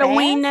we not gotta pass?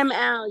 wean them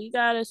out. You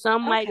gotta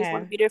might just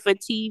want to be there for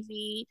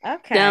TV.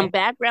 Okay. Them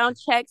background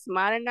checks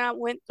might have not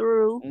went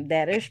through.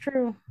 That is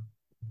true.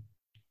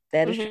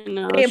 That is true.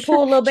 No. They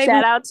pull a little baby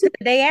shout out to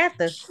the day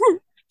after.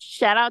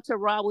 Shout out to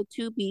Rob with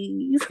 2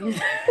 B's.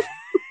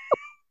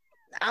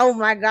 Oh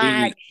my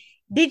god.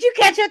 Did you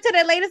catch up to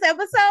the latest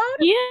episode?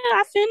 Yeah,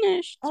 I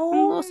finished. Oh, I'm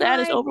a little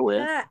sad it's over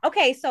with.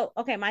 Okay,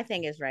 my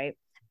thing is, right,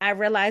 I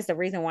realized the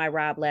reason why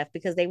Rob left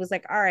because they was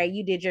like, all right,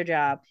 you did your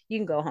job. You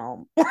can go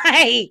home.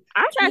 Like,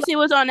 I'm trying to see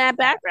what's on that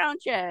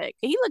background check.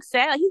 He looked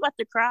sad. He was about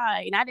to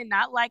cry. And I did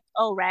not like,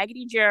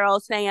 Raggedy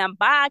Gerald saying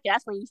bye.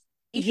 That's when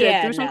he should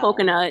have threw some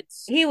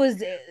coconuts. He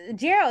was,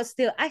 Gerald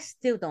I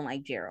still don't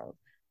like Gerald.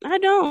 I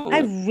don't. I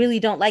really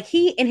don't like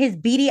he and his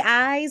beady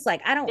eyes.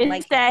 Like I don't it's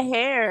like that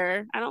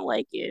hair. I don't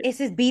like it. It's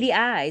his beady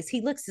eyes.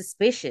 He looks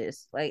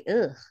suspicious. Like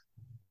ugh.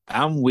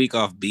 I'm weak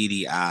off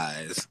beady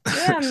eyes.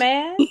 Yeah,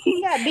 man.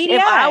 He got beady eyes.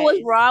 If I was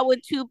Raw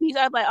with 2 P's,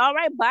 I'd be like, all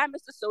right, bye,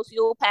 Mr.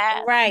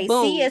 Sociopath. Right.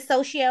 Boom. See you,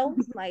 socio.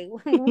 Like,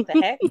 what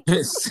the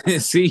heck?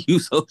 See you,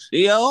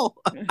 socio.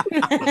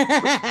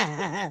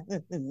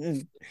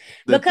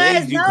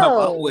 Because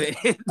no.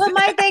 But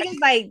my thing is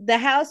like the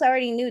house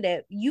already knew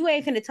that you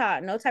ain't finna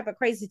talk no type of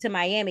crazy to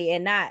Miami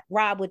and not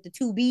Rob with the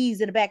 2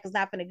 B's in the back is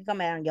not finna come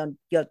out on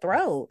your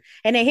throat.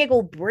 And then here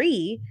go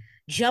Bree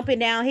jumping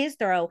down his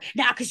throat.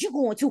 Nah, because you're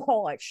going too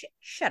hard.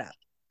 Shut up.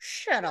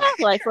 Shut up.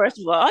 Like, first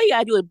of all you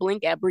gotta do is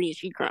blink at Bree and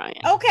she crying.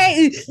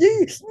 Okay.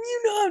 You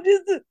know, I'm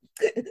just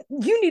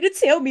you need to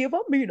tell me if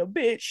I'm being a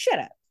bitch. Shut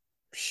up.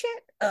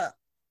 Shut up.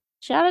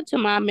 Shout out to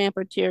my man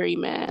for Terry,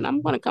 man.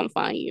 I'm gonna come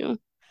find you.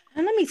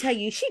 And let me tell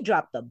you, she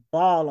dropped the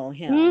ball on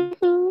him.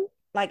 Mm-hmm.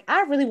 Like,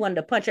 I really wanted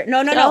to punch her.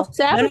 No.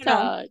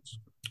 Sabotage.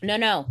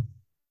 No.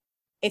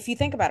 If you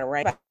think about it,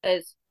 right?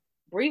 Because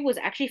Bree was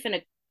actually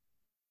finna.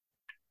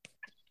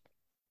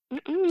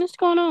 What's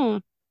going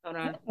on? Hold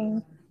on.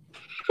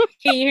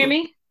 Can you hear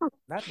me?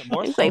 Not the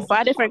more. It's like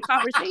 5 different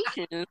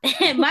conversations.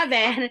 My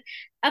bad.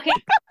 Okay.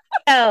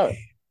 So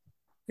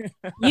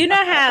You know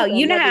how Another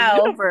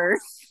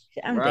universe.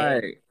 I'm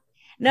dead. Right.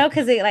 No,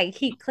 because it like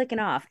keep clicking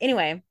off.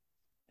 Anyway,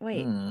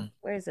 wait,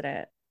 where is it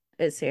at?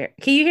 It's here.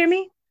 Can you hear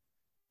me?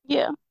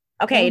 Yeah.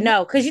 Okay, Mhm.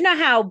 no, because you know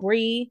how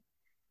Bree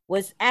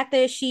was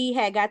after she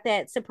had got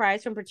that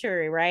surprise from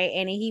Paturi, right?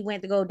 And he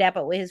went to go dap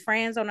up with his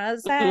friends on the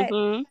other side.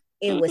 Mm-hmm.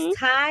 It was Mm-hmm.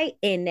 Ty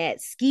and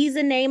that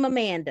skeezer named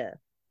Amanda.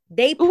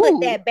 They put Ooh.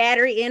 that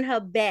battery in her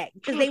back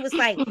because they was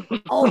like,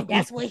 oh,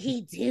 that's what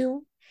he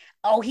do.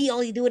 Oh, he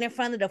only do it in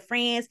front of the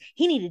friends.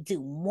 He need to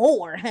do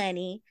more,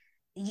 honey.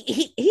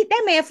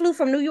 That man flew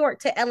from New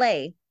York to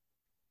LA,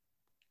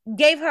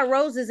 gave her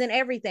roses and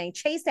everything,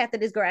 chased after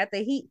this girl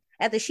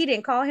after she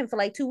didn't call him for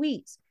like 2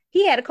 weeks.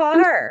 He had to call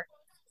her.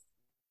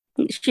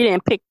 She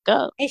didn't pick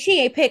up. And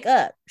she ain't pick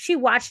up. She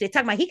watched it,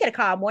 talking about he could have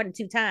called more than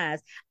 2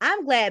 times.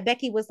 I'm glad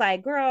Becky was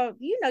like, girl,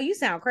 you know you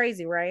sound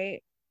crazy,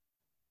 right?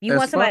 You As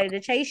want somebody fuck.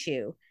 to chase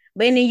you.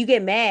 But then you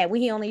get mad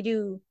when he only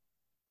do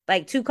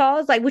like 2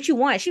 calls. Like, what you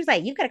want? She was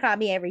like, you could have called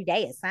me every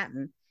day or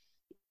something.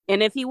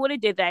 And if he would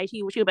have did that,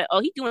 she would be like, oh,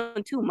 he's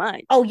doing too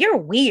much. Oh, you're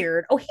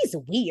weird. Oh, he's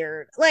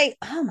weird. Like,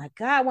 oh my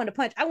God, I wanted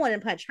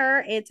to punch her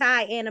and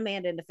Ty and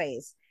Amanda in the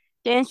face.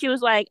 Then she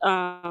was like,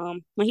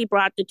 when he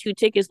brought the 2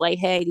 tickets, like,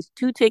 hey, these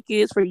 2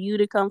 tickets for you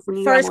to come from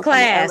New York, First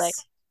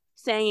class.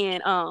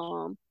 saying,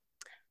 how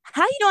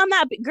you know I'm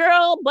not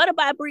girl? Butter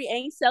by Brie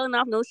ain't selling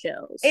off no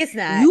shows. It's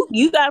not.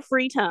 You got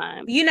free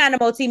time. You're not a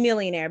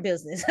multi-millionaire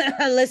business.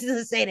 Let's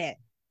just say that.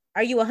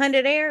 Are you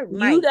 100-air?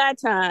 You got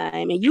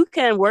time, and you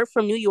can work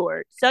from New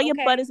York. Sell your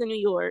butters in New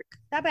York.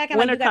 Stop acting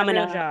like you got a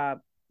real job.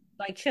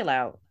 Like, chill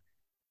out.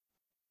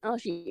 Oh,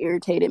 she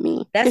irritated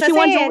me. That's what she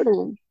I said.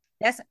 Jordan.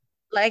 That's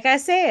like I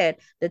said.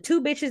 The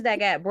 2 bitches that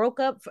got broke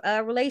up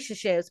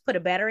relationships put a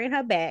battery in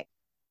her back,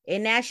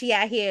 and now she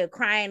out here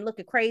crying,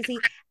 looking crazy.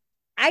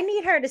 I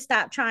need her to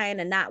stop trying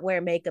to not wear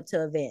makeup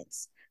to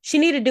events. She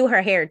need to do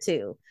her hair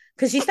too,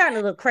 because she's starting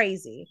to look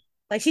crazy.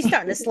 Like, she's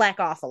starting to slack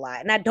off a lot,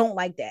 and I don't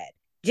like that.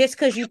 Just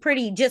because you're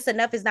pretty just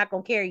enough is not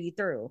gonna carry you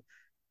through.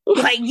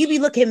 Like, you be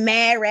looking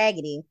mad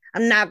raggedy.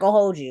 I'm not gonna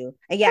hold you,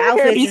 and your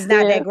outfits is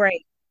not that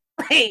great.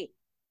 Like,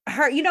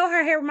 her, you know,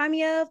 her hair remind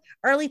me of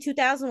early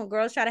 2000 when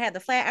girls try to have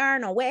the flat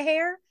iron on wet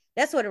hair.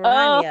 That's what it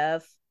remind me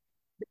of.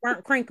 The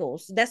burnt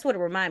crinkles. That's what it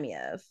remind me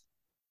of.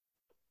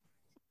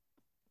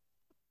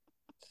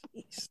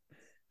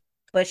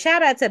 But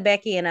shout out to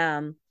Becky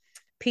and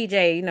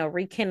PJ, you know,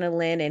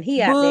 rekindling, and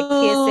he out there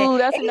kissing.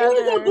 That's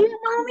another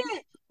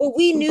moment. But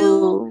we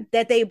knew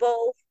that they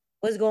both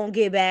was gonna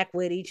get back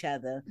with each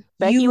other.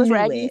 Becky was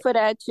raggedy for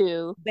that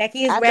too.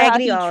 Becky is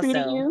raggedy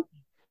also.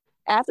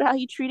 After how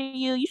he treated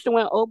you, you should have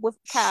went over with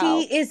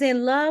Kyle. She is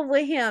in love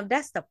with him.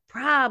 That's the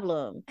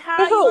problem.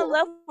 How are you in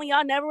love when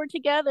y'all never were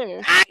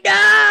together? I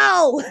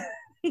know.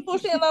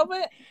 Who's she in love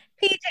with?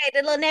 PJ,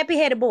 the little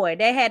nappy-headed boy.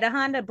 They had the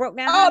Honda broke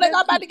down. Oh, they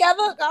got back together?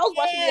 I was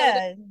watching the other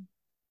day.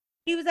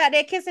 He was out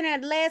there kissing her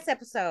the last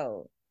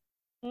episode.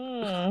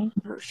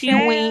 She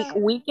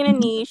weak in the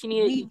knee. She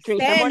needed to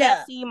drink some more of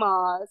that sea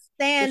moss.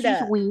 Stand up.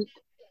 She's weak.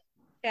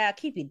 Yeah,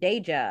 keep your day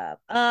job.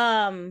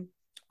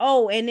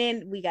 Oh, and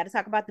then we got to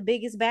talk about the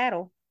biggest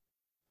battle.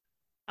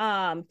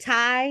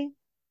 Ty,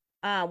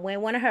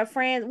 when one of her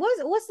friends,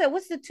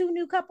 what's the 2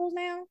 new couples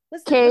now?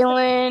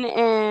 Kaylin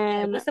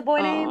and what's the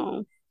boy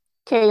name?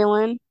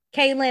 Kaylin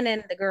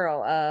and the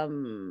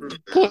girl.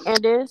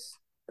 Candace.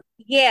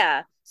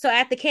 Yeah. So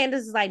after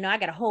Candace is like, no, I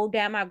gotta hold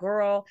down my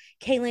girl.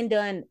 Kaylin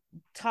done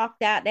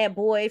talked out that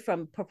boy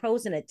from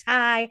proposing to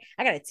Ty.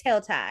 I gotta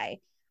tell Ty,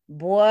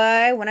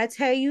 boy, when I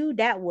tell you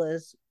that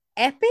was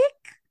epic.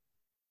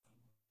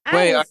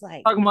 Wait, are you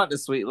talking about The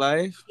Sweet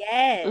Life?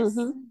 Yes.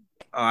 Mm-hmm.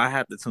 Oh, I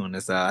have to tune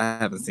this out. I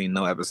haven't seen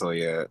no episode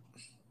yet.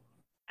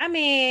 I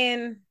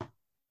mean,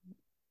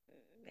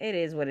 it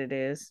is what it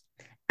is.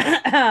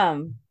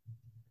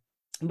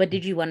 But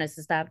did you want us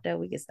to stop though?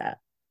 We can stop.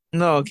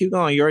 No, keep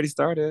going. You already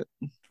started.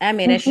 I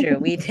mean, that's true.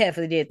 We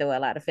definitely did throw a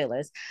lot of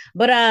fillers.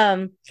 But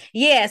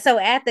yeah, so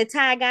after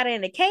Ty got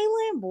into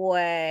Kaylin,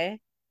 boy.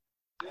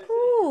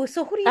 Ooh,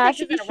 so who do you think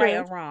you got right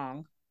or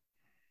wrong?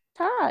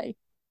 Ty.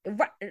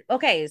 Right.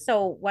 Okay,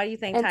 so why do you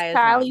think Ty is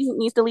wrong?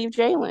 Needs to leave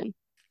Jalen.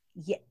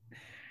 Yeah.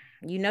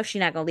 You know she's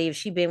not gonna leave.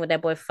 She been with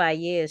that boy for 5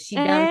 years. She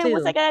dumb too.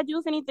 What's that gotta do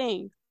with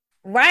anything?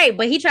 Right,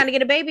 but he trying to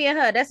get a baby in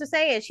her. That's what I'm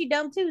saying. She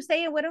dumb too.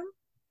 Staying with him.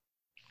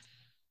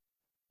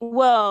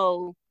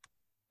 Well,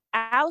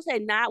 I would say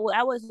not. Well,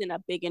 that wasn't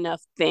a big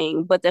enough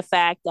thing, but the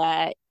fact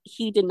that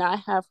he did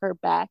not have her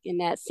back in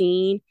that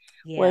scene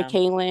where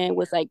Kaylin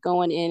was like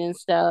going in and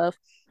stuff.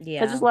 Yeah,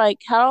 because it's like,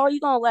 how are you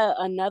gonna let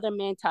another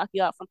man talk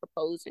you out from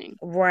proposing?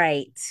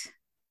 Right.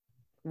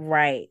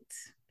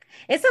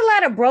 It's a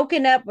lot of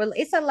broken up.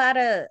 It's a lot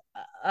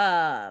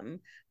of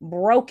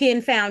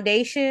broken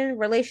foundation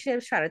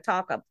relationships. Try to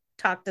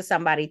talk to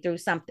somebody through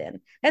something.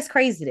 That's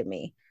crazy to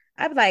me.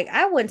 I'm like,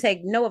 I wouldn't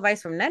take no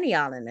advice from none of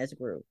y'all in this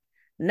group.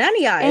 None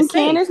of y'all. And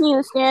Candace need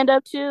to stand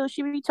up too.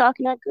 She be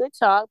talking that good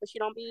talk, but she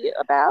don't be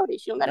about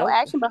it. She don't got no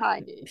action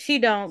behind it. She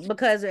don't,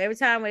 because every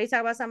time when they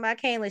talk about something about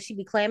Kaylin, she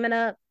be clamming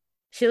up.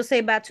 She'll say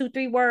about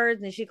 2-3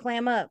 words and she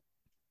clam up.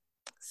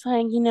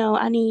 Saying, you know,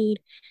 I need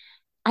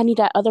I need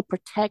that other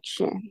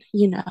protection,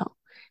 the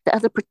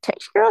other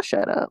protection. Girl,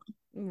 shut up.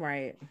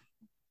 Right.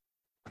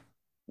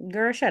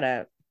 Girl, shut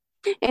up.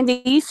 And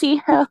then you see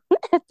how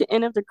at the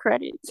end of the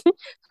credits,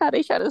 how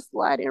they try to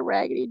slide in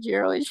Raggedy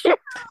Gerald and shit.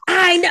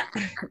 I know.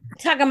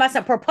 Talking about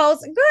some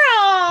proposal.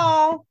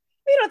 Girl,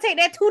 you don't take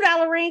that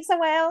 $2 ring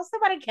somewhere else.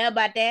 Nobody care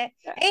about that.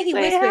 And he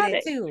whispered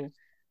it too.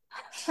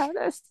 How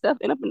that stuff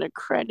end up in the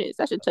credits?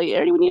 I should tell you,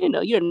 everyone need to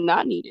know you're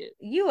not needed.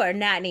 You are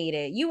not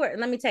needed.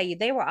 Let me tell you,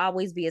 they will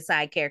always be a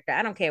side character.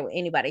 I don't care what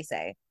anybody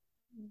say.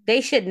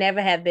 They should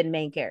never have been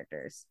main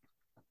characters.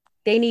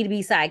 They need to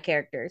be side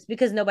characters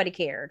because nobody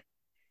cared.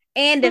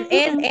 And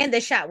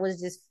the shot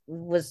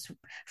was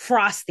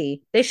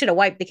frosty. They should have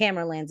wiped the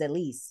camera lens at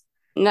least.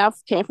 Now it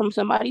came from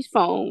somebody's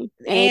phone.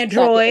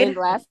 Android.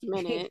 Last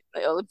minute,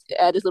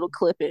 add this little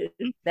clip in.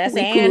 That's an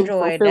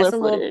Android.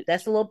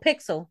 That's a little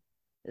pixel.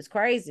 It's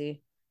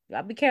crazy.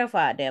 Y'all be careful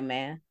out there,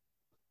 man.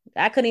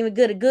 I couldn't even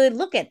get a good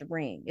look at the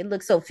ring. It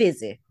looks so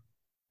fizzy.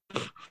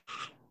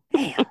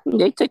 Damn.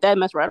 They took that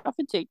mess right off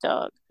of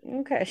TikTok.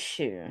 Okay,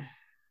 sure.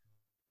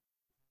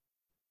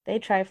 They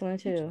trifling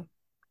too.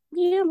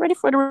 Yeah, I'm ready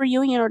for the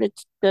reunion or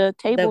the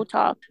table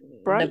talk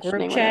brunch. The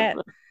group chat.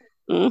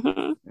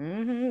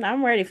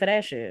 I'm ready for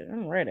that shit.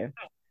 I'm ready.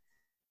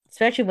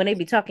 Especially when they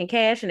be talking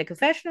cash in the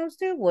confessionals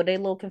too. Well, they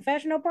little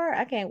confessional part.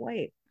 I can't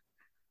wait.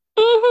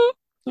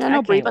 I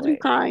know Brie about to be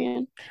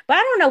crying. But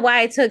I don't know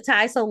why it took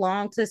Ty so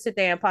long to sit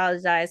there and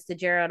apologize to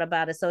Gerald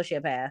about a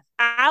sociopath.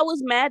 I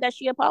was mad that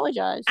she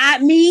apologized.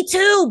 Me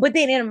too. But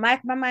then in my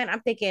mind,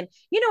 I'm thinking,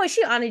 you know what?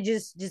 She only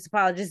just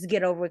apologized to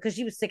get over it because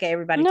she was sick of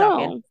everybody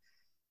talking.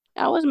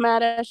 I was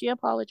mad that she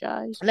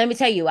apologized. Let me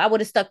tell you, I would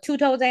have stuck 2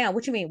 toes down.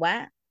 What you mean?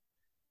 What?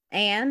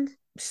 And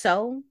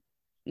so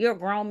you're a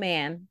grown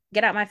man.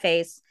 Get out my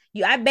face.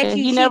 I bet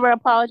you he never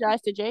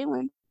apologized to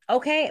Jalen.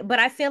 Okay, but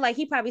I feel like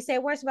he probably said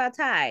worse about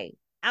Ty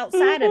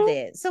outside of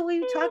it. So what are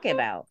you talking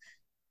about?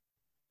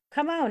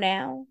 Come on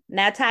now.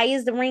 Now Ty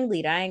is the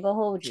ringleader. I ain't gonna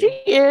hold you.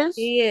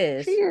 She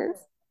is.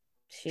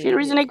 She's the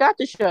reason they got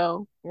the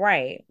show.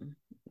 Right.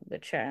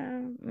 But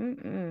child,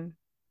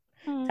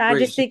 Ty,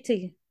 just stick to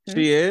you.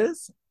 She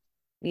is?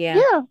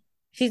 Yeah.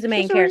 She's the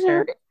main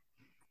character.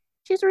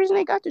 She's the reason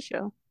they got the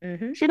show.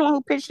 Mm-hmm. She's the one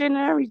who pitched in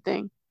and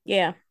everything.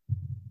 Yeah.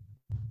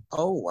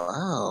 Oh,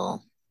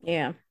 wow.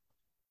 Yeah.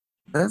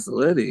 That's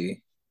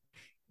litty.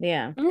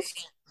 Yeah.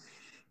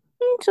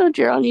 So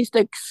Gerald needs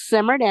to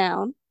simmer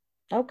down.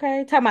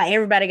 Okay. Talking about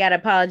everybody got an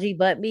apology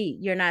but me.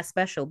 You're not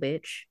special,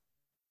 bitch.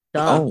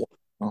 Dumb.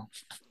 Oh.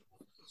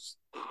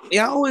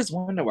 Yeah, I always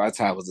wonder why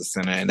Ty was a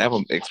sinner, and that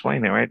would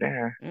explain it right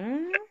there.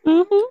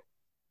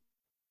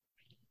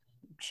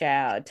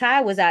 Child,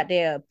 Ty was out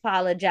there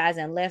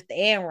apologizing left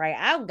and right.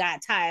 I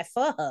got tired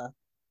for her.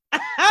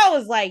 I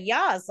was like,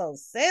 y'all so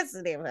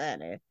sensitive,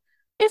 honey.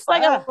 It's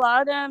like a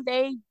lot of them,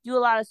 they do a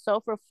lot of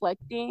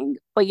self-reflecting,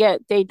 but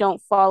yet they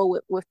don't follow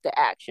it with the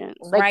actions.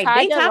 Like, right,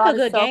 they talk a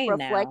good game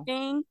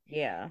now.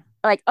 Yeah.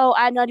 Like, oh,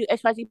 I know you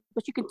XYZ,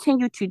 but you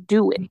continue to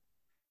do it.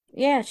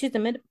 Yeah, she's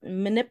the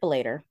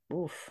manipulator.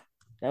 Oof,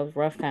 that was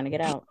rough trying to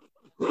get out.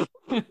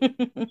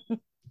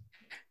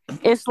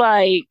 It's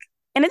like,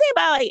 and the thing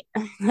about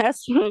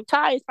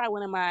Ty is probably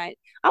one of my,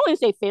 I wouldn't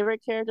say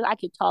favorite characters. I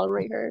could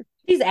tolerate her.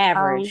 She's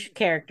average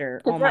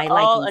character on my liking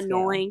all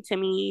annoying scale.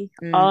 To me.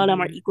 All of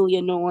them are equally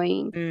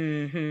annoying.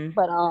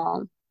 But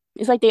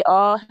it's like they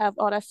all have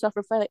all that stuff.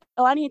 Like,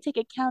 oh, I need to take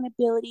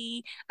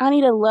accountability. I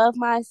need to love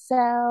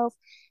myself,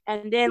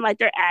 and then like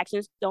their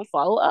actions don't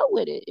follow up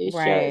with it. It's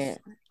just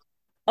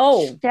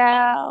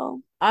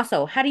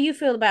Also, how do you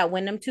feel about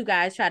when them 2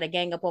 guys try to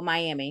gang up on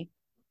Miami?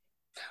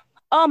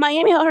 Oh,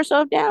 Miami held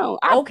herself down.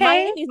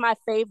 Miami's my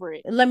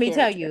favorite. Let me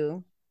tell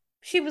you.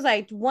 She was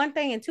like, 1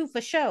 thing and 2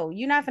 for show.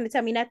 You're not going to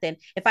tell me nothing.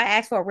 If I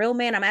ask for a real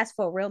man, I'm asking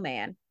for a real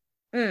man.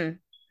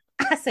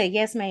 I said,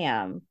 yes,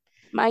 ma'am.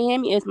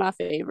 Miami is my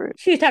favorite.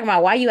 She was talking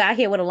about why you out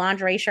here with a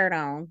lingerie shirt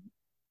on.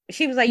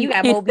 She was like, you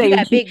got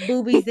big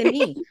boobies than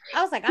me.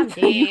 I was like, I'm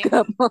dead. You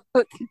got more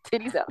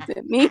titties out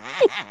than me.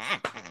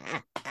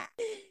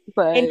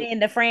 But and then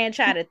the friend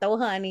tried to throw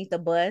her underneath the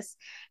bus.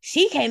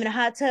 She came in the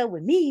hot tub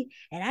with me,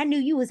 and I knew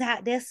you was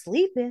out there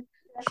sleeping.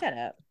 Shut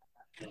up.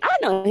 I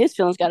know his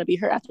feelings got to be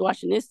hurt after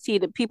watching this.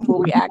 The people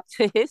react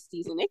to his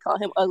season. They call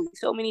him ugly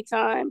so many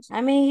times.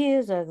 I mean, he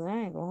is ugly. I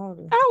ain't gonna hold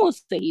it. I won't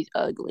say he's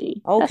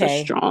ugly. Okay, that's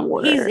a strong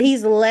word.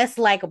 He's less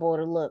likable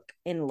to look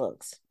in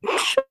looks.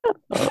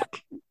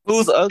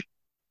 Who's ugly?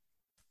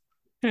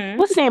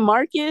 What's his name?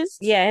 Marcus?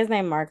 Yeah, his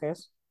name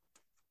Marcus.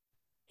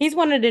 He's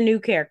one of the new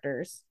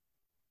characters.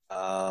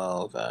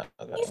 Oh, okay.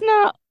 He's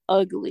not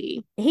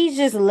ugly. He's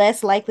just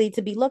less likely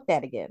to be looked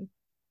at again.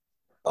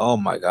 Oh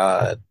my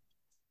God.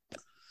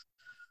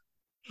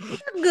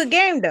 Good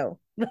game though.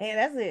 Man,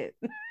 that's it.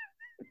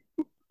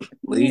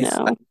 Please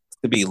to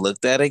be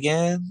looked at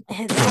again.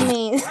 I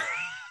mean,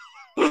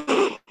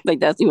 like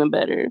that's even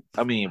better.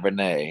 I mean,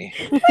 Renee.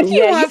 What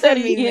you want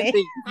from me, man?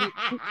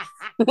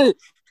 Stick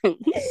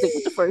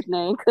with the first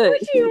name.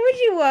 What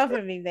you want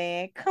from me,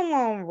 man? Come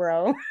on,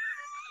 bro.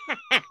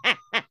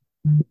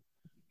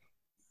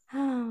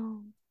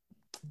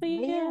 But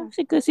yeah, Yeah. it's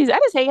a good season. I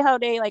just hate how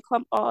they like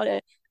clump all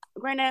that.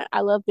 Granted,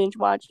 I love binge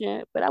watching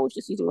it, but I wish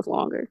the season was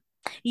longer.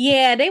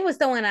 Yeah, they was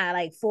throwing out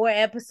like 4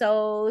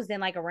 episodes, then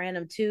like a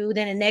random 2,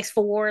 then the next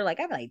 4. Like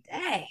I'm like,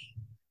 dang,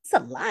 it's a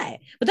lot.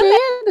 But them Yeah,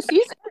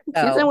 the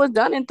though, season was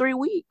done in 3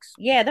 weeks.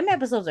 yeah, them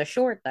episodes are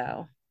short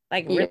though,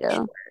 like really Yeah.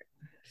 short.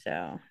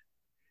 So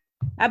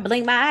I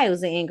blinked my eye, it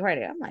was the end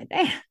credit. I'm like,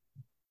 damn,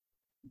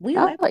 we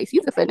I don't was like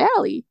season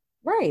finale.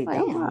 right, Like,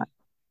 oh my. damn,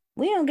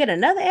 we don't get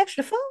another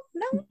extra phone.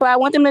 No. But I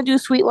want them to do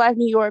Sweet Life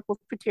New York with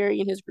Pateri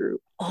and his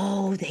group.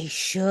 Oh, they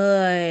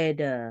should.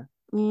 They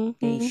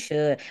Mm-hmm.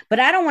 should. But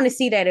I don't want to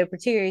see that if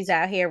Pateri's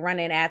out here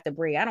running after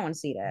Brie. I don't want to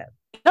see that.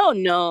 Oh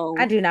no.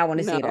 I do not want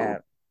to see No.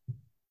 that.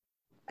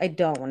 I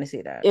don't want to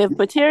see that. If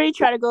Pateri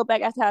try to go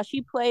back after how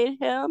she played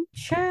him,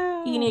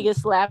 Child. he need to get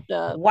slapped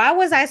up. Why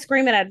was I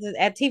screaming at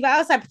TV? I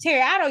was like,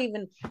 Pateri, I don't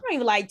even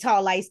like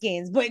tall light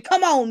skins, but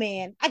come on,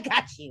 man. I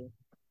got you.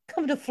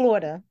 Come to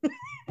Florida.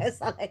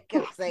 That's all I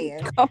kept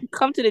saying.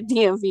 Come to the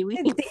DMV. We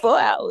need 4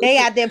 hours. They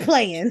out there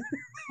playing.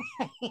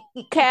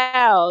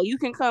 Cal, you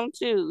can come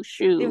too.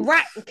 Shoot.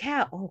 Right.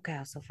 Cal. Oh,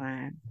 Cal's so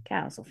fine.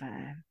 Cal's so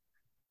fine.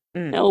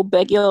 No,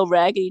 Becky old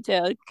raggedy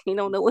tail. You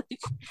don't know what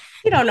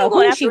you don't know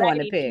going who after she want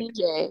to Raggedy pick.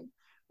 PJ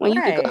when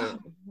you Right. could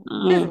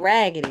go. Just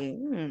raggedy.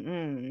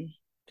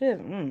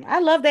 I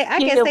love that. I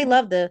guess they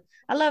love the.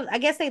 I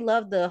guess they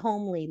love the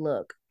homely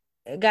look.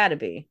 It gotta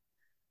be.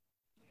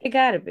 It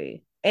gotta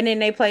be. And then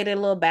they played a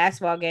little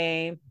basketball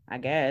game. I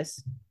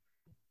guess.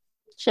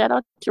 Shout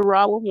out to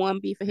Raw with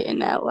 1B for hitting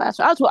that last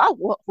one. I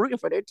was rooting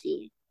for their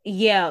team.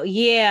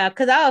 Yeah.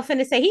 Because I was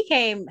finna say he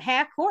came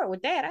half court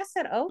with that. I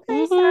said,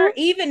 okay, sir.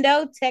 Even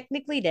though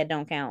technically that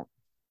don't count.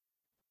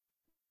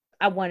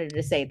 I wanted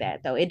to say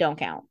that though. It don't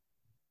count.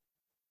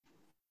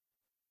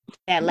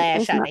 That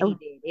last shot that he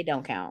did, it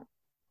don't count.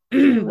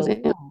 It was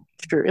a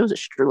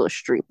little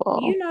street ball.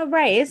 You know,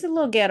 right? It's a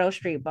little ghetto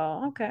street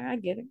ball. Okay, I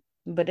get it,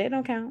 but they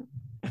don't count.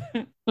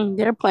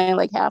 They're playing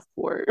like half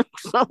court.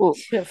 So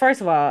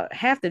first of all,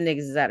 half the niggas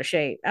is out of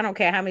shape. I don't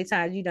care how many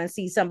times you done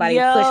see somebody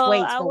push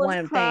weights for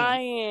one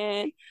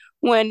thing.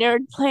 When they're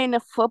playing the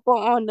football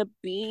on the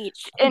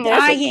beach and they're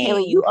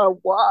saying you are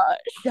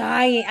washed.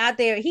 Dying out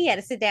there. He had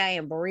to sit down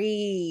and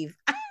breathe.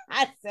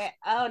 I said,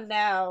 oh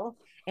no.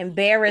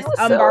 Embarrassed.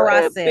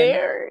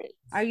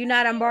 Are you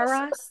not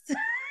embarrassed?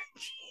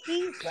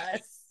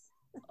 Jesus.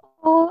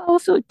 Oh, I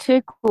was so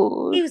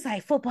tickled. He was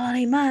like, football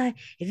ain't mine.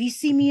 If you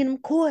see me in them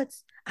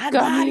courts, I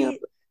got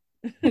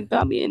it.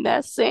 Got me in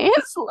that sand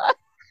slide.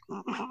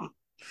 Oh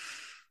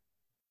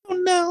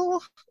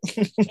no.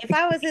 If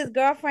I was his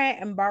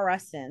girlfriend,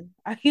 embarrassing.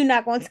 Are you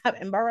not going to stop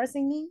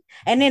embarrassing me?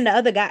 And then the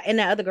other guy and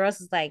the other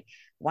girls is like,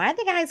 why are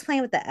the guys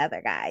playing with the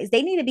other guys?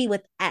 They need to be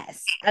with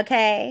us,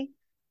 okay?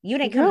 You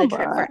didn't come to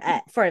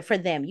the trip for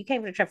them. You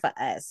came to the trip for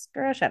us.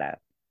 Girl, shut up.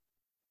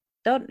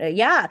 Don't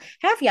y'all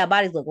half y'all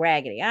bodies look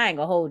raggedy. I ain't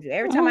gonna hold you.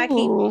 Every time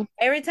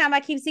I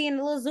keep seeing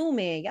a little zoom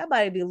in, y'all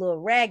body be a little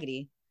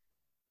raggedy.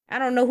 I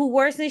don't know who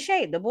worse in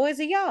shape, the boys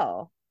or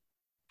y'all.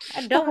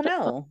 I don't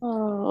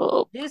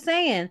know. Just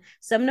saying,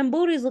 some of them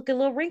booties look a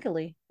little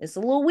wrinkly. It's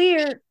a little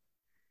weird.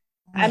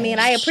 I mean,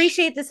 I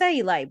appreciate the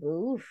cellulite, but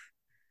oof.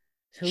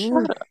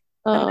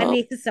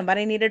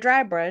 Somebody need a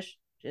dry brush.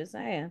 Just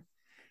saying.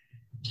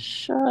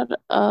 Shut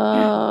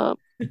up.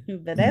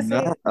 But that's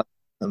it.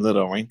 A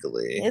little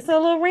wrinkly. It's a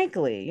little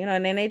wrinkly, you know,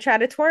 and then they try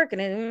to twerk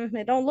and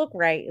it don't look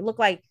right. It look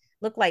like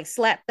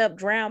slapped up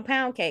drowned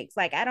pound cakes.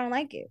 Like, I don't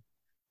like it.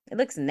 It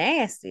looks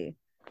nasty.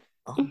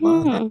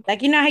 Oh,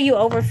 like, you know how you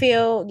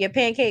overfill your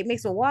pancake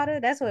mixed with water?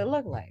 That's what it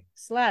looked like.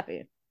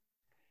 Sloppy.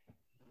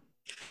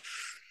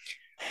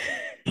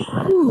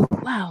 Ooh,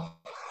 wow.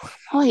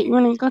 Oh, wait, you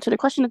want to go to the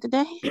question of the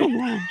day?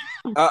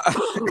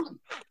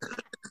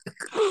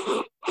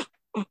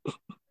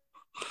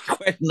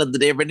 Question of the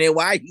day, Renee.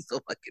 Why are you so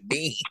fucking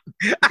mean?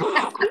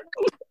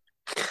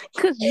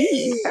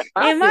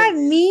 Am I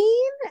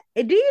mean?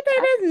 Do you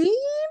think that's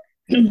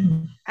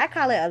mean? I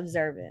call it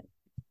observant.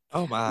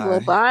 Oh my.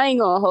 Well, but I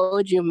ain't gonna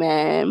hold you,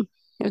 man.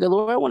 If the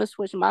Lord want to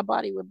switch my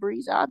body with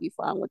Breeze, I'll be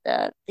fine with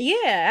that.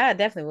 Yeah, I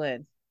definitely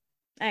would.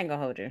 I ain't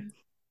gonna hold you.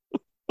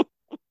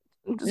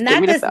 Just give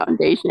me the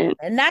foundation.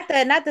 Not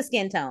the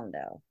skin tone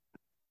though.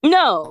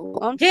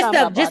 No, just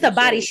the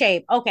body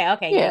shape.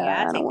 Okay,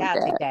 yeah. I'll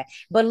take that.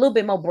 But a little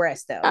bit more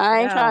breast though. I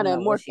ain't trying to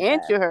morph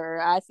into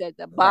her. I said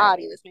the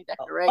body. Let's make that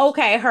correct.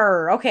 Okay,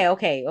 her. Okay,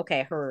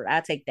 her.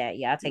 I'll take that.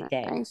 Yeah, I'll take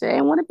that. I ain't say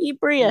I want to be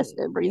Bree. I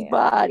said Bree's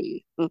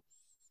body.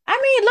 I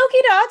mean, Loki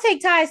though, I'll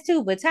take Ty's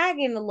too, but Ty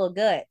getting a little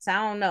guts.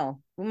 I don't know.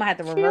 We might have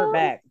to revert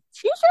back.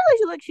 She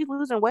looks like she's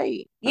losing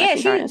weight. Yeah,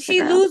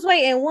 she lose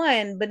weight in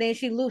one, but then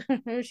she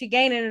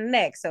gain in the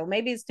next. So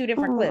maybe it's two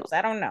different clips.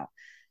 I don't know.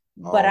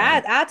 But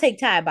I'll take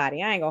Ty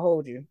body. I ain't gonna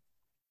hold you.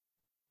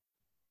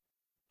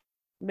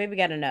 Maybe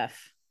got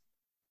enough.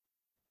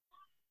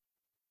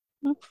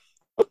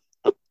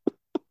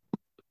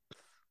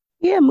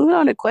 Yeah, moving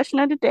on to question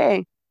of the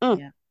day.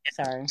 Yeah,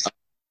 sorry.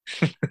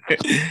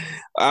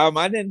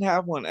 I didn't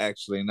have one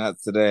actually,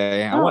 not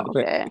today. I want to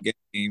play a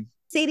game.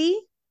 City,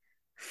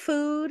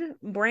 food,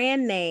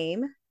 brand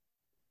name,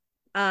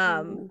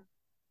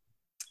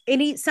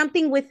 Any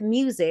something with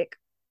music,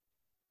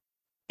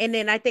 and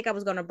then I think I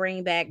was gonna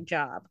bring back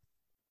job.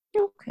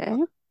 Okay.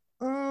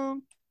 I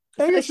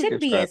So it guess we shouldn't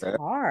could be try as that.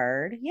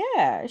 hard.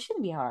 Yeah, it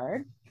shouldn't be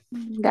hard.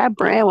 That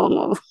brand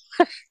won't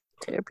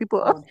tear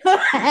people up.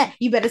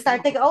 You better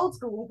start thinking old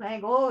school. I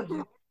ain't gonna hold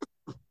you.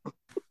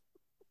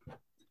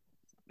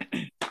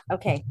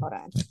 Okay, hold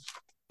on.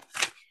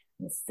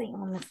 Let's see.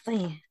 Let's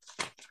see.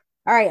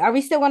 All right, are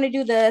we still going to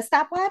do the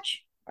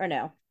stopwatch or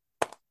no?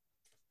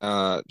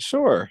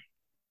 Sure.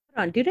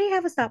 Hold on. Do they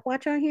have a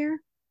stopwatch on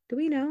here? Do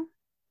we know?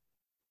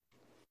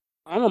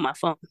 I'm on my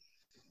phone.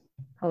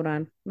 Hold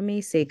on. Let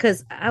me see.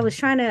 Because I'm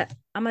gonna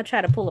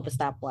try to pull up a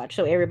stopwatch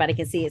so everybody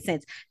can see it,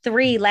 since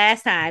 3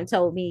 last time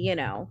told me,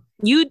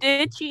 You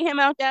did cheat him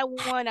out that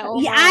one.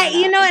 Yeah,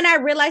 and I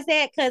realized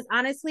that because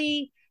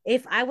honestly,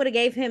 if I would have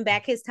gave him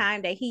back his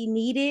time that he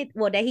needed,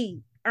 well, that he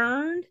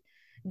earned,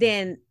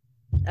 then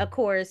of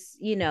course,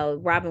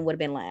 Robin would have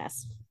been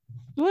last.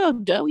 Well,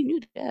 duh, we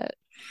knew that.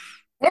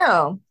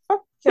 Yeah.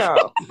 Fuck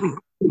y'all.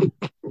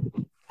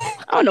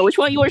 I don't know which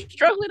one you were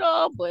struggling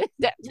on, but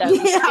that.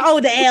 Oh,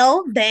 the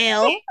L.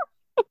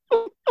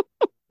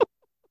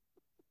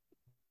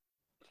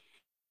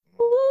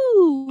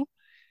 Ooh.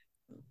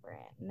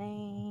 Brand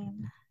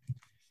name.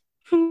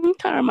 Kind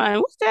of remind.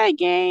 What's that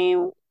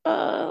game?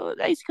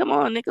 That used to come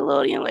on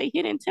Nickelodeon, like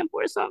Hidden Temple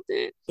or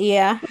something.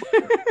 Yeah.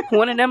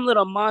 One of them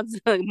little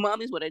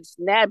mommies with a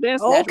snap in.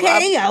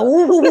 Okay.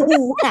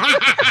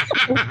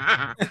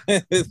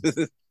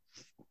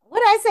 What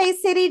did I say?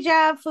 City,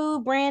 job,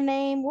 food, brand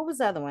name. What was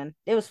the other one?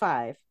 It was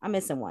 5. I'm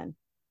missing one.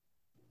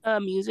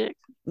 Music.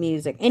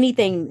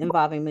 Anything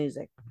involving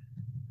music.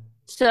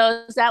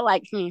 So is that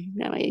like?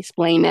 Let me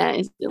explain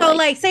that. So,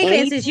 like, say for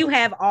instance, you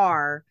have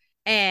R,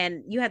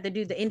 and you have to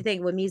do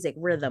anything with music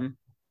rhythm.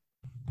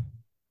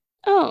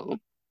 Oh.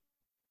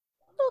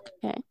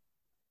 Okay.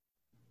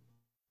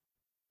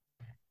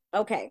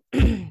 Okay.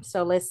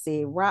 So let's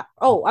see.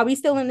 Oh, are we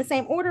still in the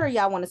same order, or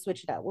y'all want to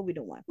switch it up? What we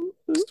doing?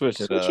 Switch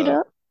it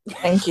up.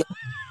 Thank you.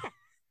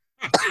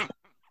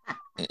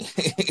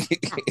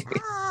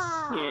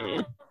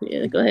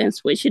 Yeah. Go ahead and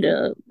switch it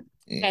up.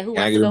 Okay, who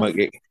wants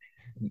to go?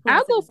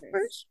 I'll go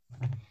first.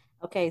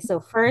 Okay, so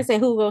first,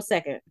 and who goes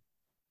second?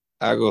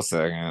 I'll go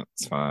second.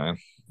 It's fine.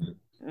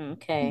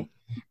 Okay.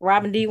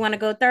 Robin, do you want to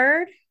go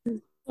third?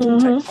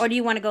 Mm-hmm. Or do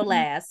you want to go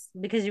last?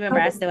 Because you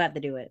remember, I still have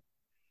to do it.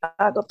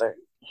 I'll go third.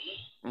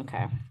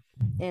 Okay.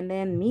 And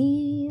then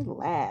me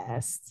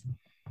last.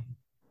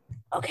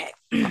 Okay.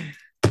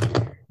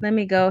 Let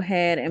me go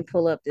ahead and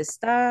pull up this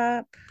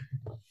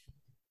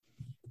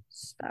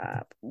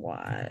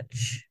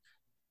stopwatch.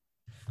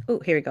 Oh,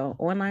 here we go.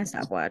 Online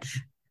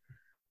stopwatch.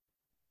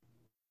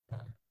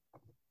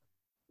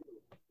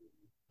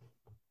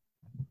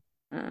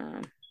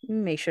 Let me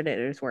make sure that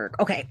it works.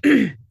 Okay.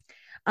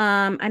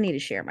 I need to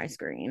share my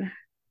screen.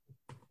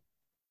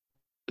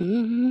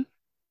 Mm-hmm.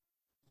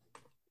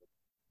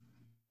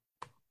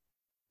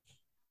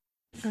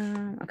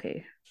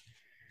 Okay.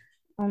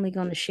 Only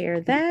going to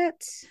share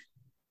that.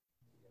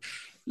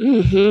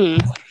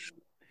 Mm-hmm.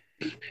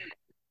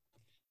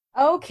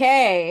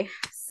 Okay.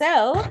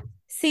 So,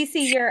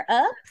 Cece, you're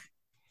up.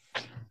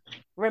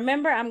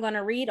 Remember, I'm going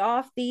to read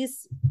off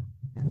these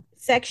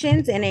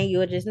sections, and then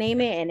you'll just name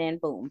it, and then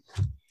boom.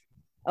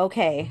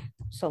 Okay.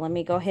 So let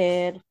me go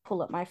ahead,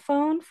 pull up my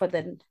phone for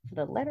the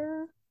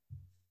letter.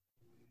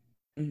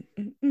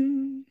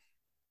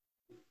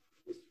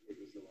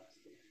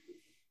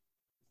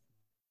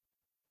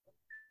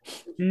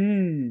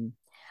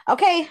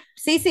 Okay,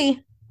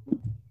 Cece,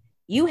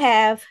 you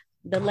have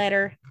the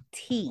letter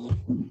T.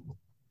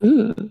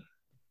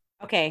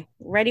 Okay,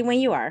 ready when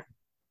you are.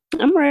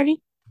 I'm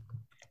ready.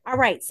 All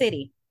right,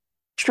 city.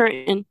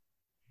 Trenton.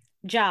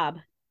 Job.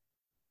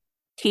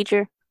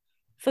 Teacher.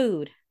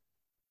 Food.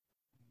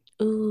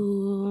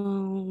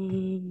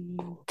 Ooh,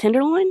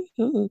 Tenderloin.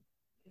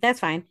 That's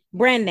fine.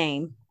 Brand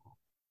name.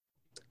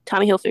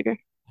 Tommy Hilfiger.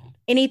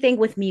 Anything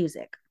with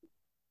music.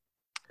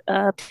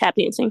 Tap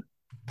dancing.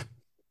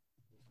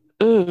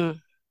 Okay.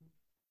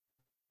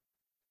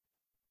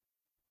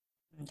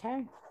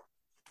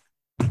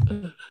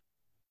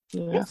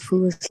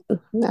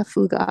 That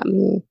food got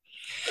me.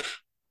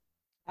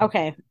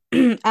 Okay.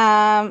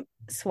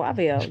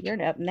 Suavio,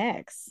 you're up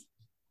next.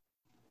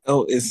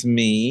 Oh, it's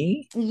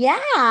me?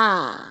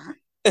 Yeah.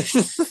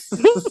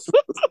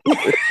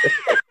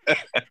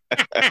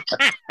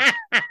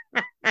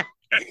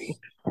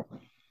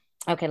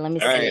 Okay, let me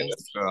see. All right,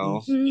 let's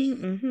go.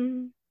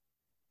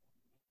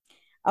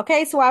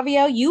 Okay,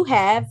 Suavio, you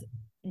have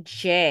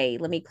J.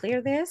 Let me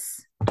clear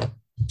this.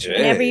 J.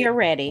 Whenever you're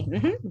ready.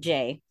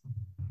 J.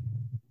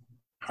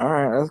 All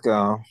right, let's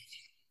go.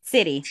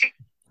 City.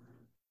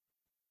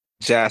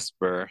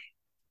 Jasper.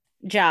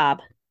 Job.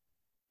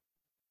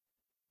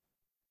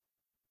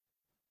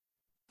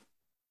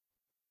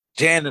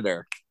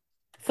 Janitor.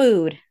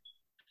 Food.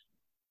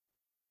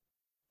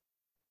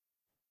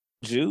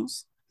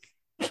 Juice.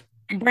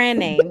 Brand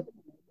name.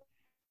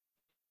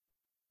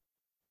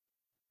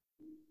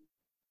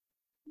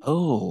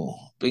 Oh,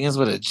 begins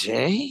with a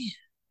J?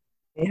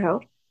 Yeah.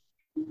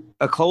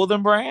 A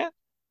clothing brand?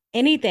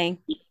 Anything.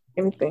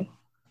 Anything.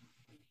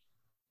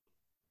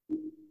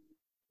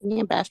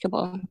 Yeah,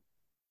 basketball.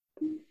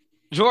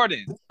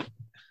 Jordan.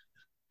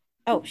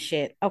 Oh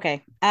shit.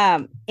 Okay.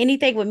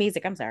 Anything with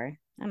music. I'm sorry.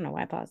 I don't know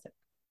why I paused it.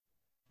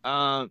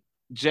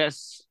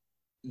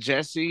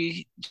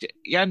 Jesse.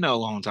 Y'all know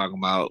who I'm talking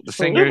about. The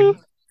singer. Mm-hmm.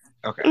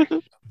 Okay. Mm-hmm.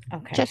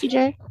 Okay. Jessie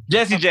J.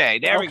 Jessie J.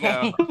 There we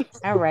Okay. go.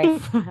 All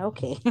right.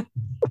 Okay.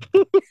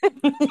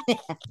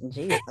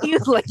 Jesus. He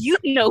was like, you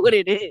know what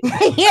it is.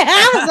 Yeah,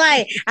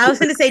 I was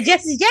gonna say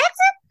Jesse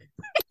Jackson.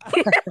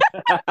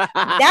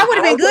 That would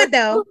have been good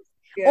though.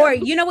 Yeah. Or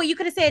you know what? You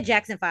could have said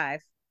Jackson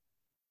 5.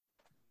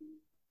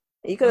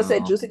 You could have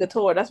said Juicy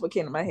Couture. That's what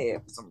came to my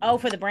head. Oh,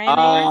 for the brand name.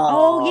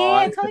 Oh yeah,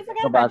 I I totally didn't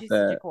forgot think about about Juicy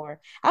that. Couture.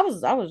 I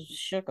was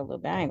shook a little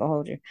bit. I ain't gonna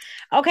hold you.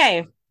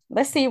 Okay,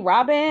 let's see,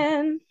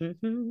 Robin.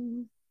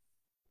 Mhm.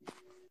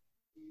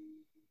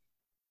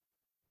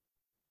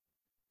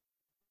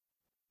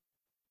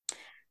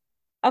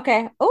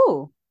 Okay.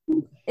 Oh,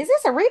 is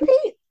this a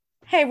repeat?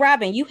 Hey,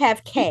 Robin, you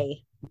have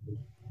K.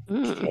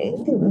 Mm. Okay.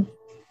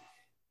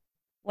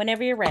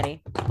 Whenever you're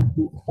ready.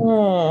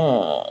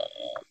 Mm.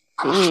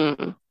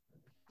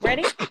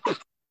 Ready?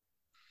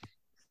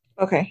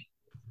 Okay.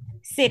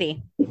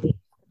 City.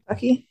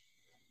 Kentucky.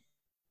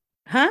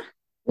 Huh?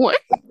 What?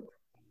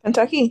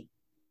 Kentucky.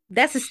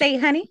 That's a state,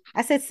 honey.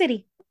 I said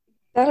city.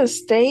 That a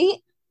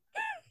state?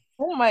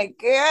 Oh my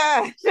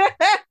gosh.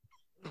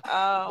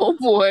 Oh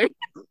boy.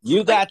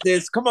 You got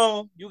this. Come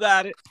on. You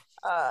got it.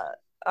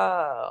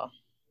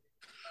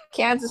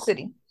 Kansas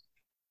City.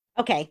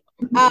 Okay.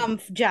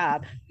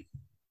 Job.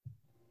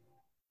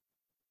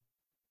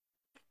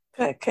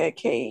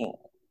 KKK.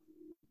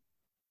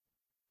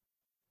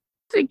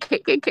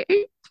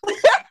 KKK.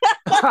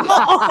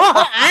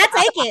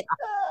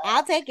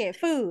 I'll take it.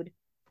 Food.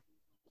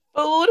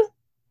 Food.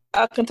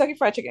 Kentucky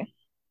Fried Chicken.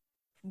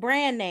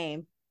 Brand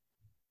name.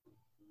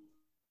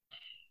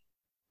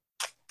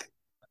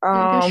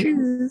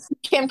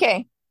 Kim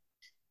K.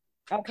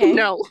 Okay.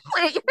 No.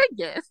 Wait, I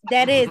guess.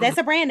 That's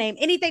a brand name.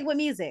 Anything with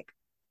music.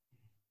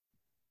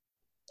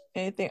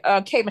 Anything?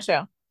 K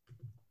Michelle.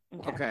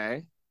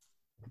 Okay.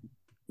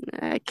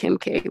 Kim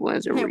K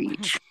was a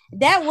reach.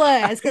 That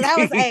was because I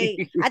was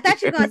I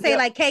thought you were gonna say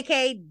like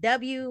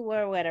KKW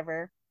or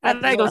whatever. I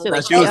thought you were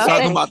gonna say She was like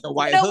talking about the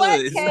white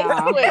hoods.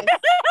 No.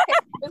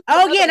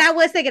 Oh yeah, and I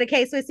was thinking of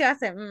K-Swiss too. I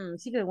said,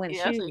 she could have went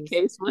yeah, shoes.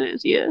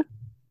 K-Swiss, yeah.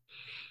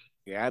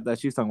 Yeah, I thought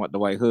she was talking about the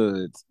white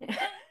hoods.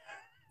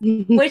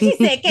 When she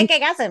said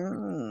KK, I said,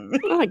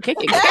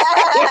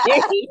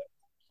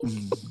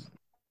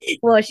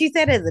 Well, she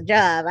said it's a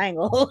job. I ain't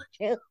gonna hold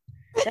you.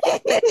 I'm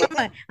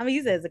gonna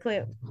use it as a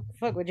clip.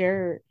 Fuck with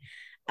your.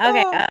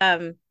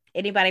 Okay.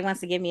 Anybody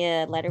wants to give me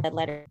a letter?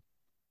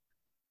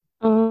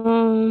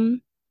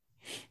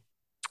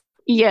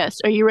 Yes.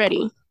 Are you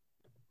ready?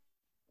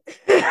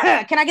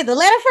 Can I get the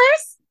letter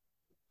first?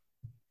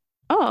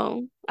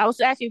 Oh, I was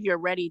asking if you're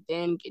ready,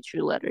 then get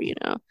your letter.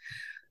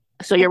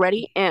 So you're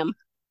ready? M.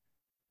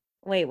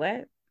 Wait,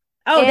 what?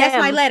 Oh, that's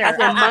my letter.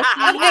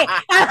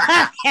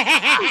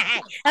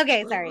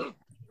 Okay, sorry.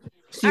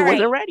 She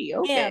wasn't ready.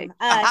 Okay.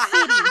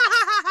 City.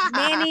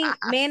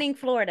 Manning,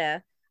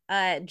 Florida.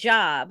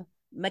 Job.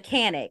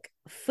 Mechanic.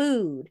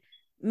 Food.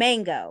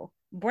 Mango.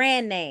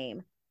 Brand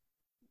name.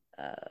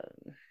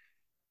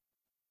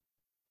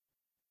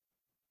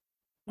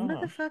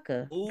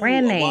 Motherfucker. Ooh,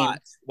 brand name.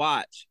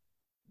 Watch.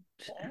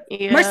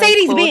 Yeah,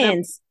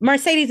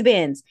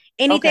 Mercedes-Benz.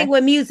 Anything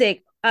with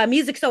music.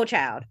 Music Soul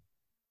Child.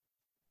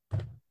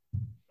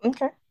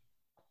 Okay.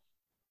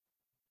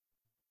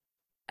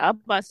 I was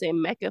about to say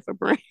Mecca for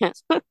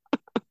brands. I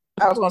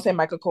was gonna say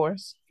Michael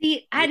Kors.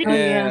 See, I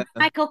didn't.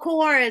 Michael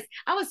Kors.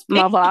 I was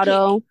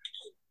Movado.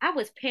 I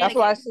was panicking. That's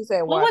why she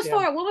said watch.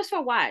 What was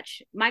for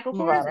watch? Michael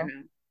Kors or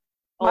no?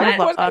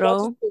 Michael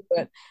Kors.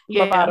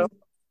 Movado.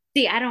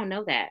 See, I don't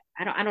know that.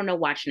 I don't know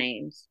watch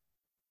names.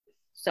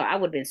 So I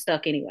would have been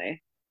stuck anyway.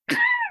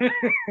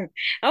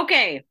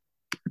 Okay.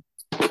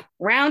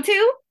 Round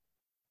 2?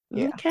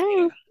 Yeah.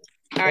 Okay.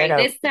 All right,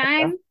 this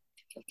time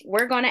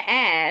we're gonna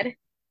add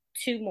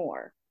 2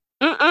 more.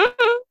 Here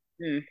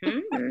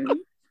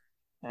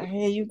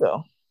you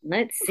go.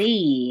 Let's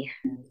see.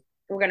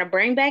 We're gonna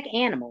bring back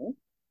animal.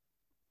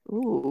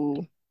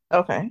 Ooh.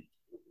 Okay.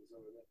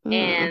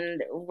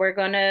 And we're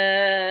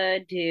gonna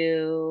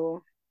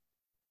do.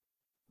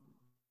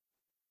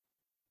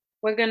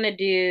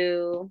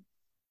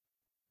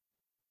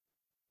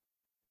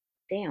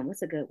 Damn,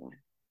 what's a good one?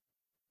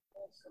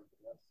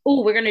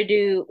 Oh, we're gonna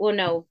do. Well,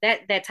 no,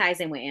 that ties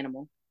in with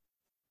animal.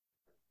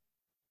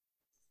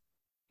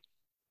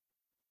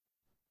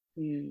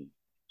 Do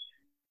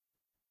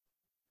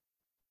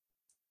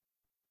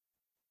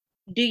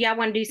y'all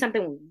want to do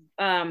something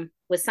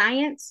with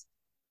science?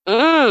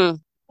 No.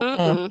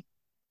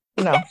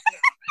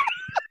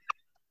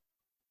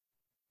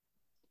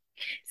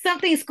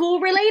 Something school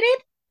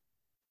related?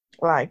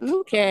 Right.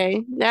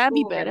 Okay. That'd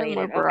be better.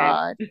 More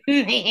broad.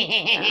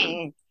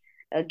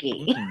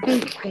 Okay.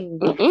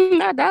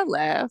 Not that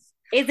laugh.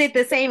 Is it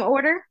the same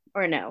order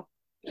or no?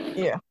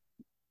 Yeah.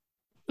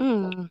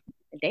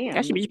 Damn.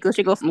 That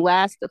should go from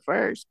last to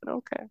first, but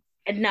okay.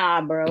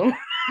 Nah, bro.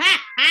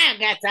 I don't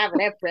got time for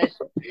that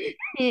pressure.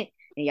 And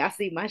y'all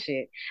see my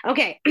shit.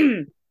 Okay.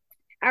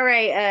 All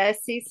right,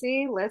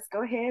 Cece, let's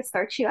go ahead,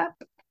 start you up.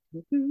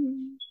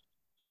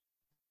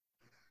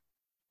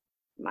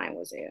 Mine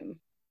was in.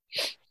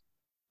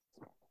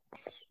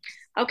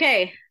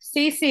 Okay,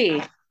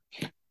 Cece,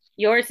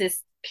 yours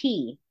is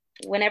P.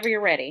 Whenever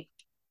you're ready.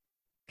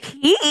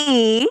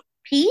 P.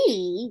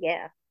 P,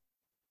 yeah.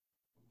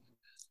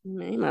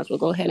 Man, you might as well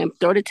go ahead and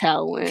throw the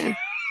towel in.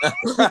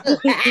 Let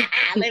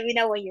me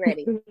know when you're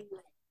ready.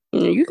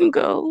 You can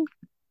go.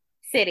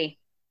 City,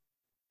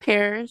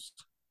 Paris.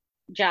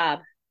 job,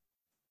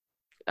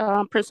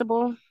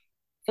 Principal.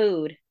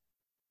 food,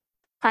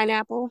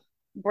 Pineapple.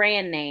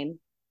 brand name,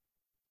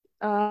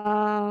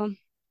 Um.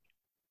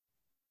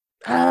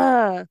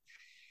 Uh,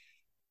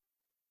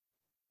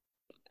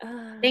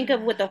 think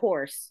of with a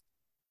horse.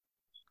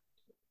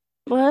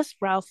 Well, that's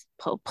Ralph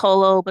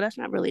Polo, but that's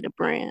not really the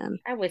brand.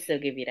 I would still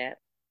give you that.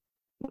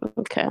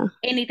 Okay.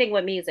 Anything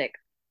with music,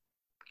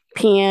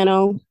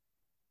 Piano.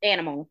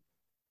 animal,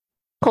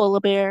 Polar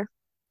bear.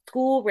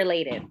 school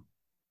related,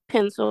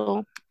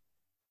 Pencil.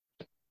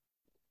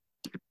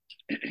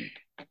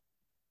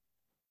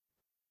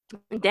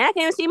 Dad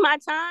can't see my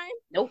time.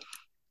 nope.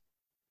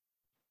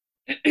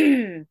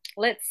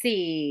 Let's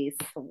see,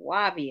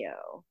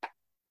 Suavio.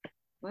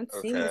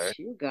 Let's see Okay. what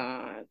you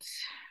got.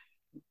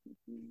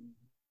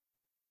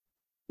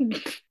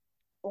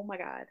 Oh my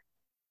God.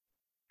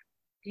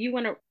 You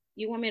want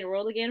me to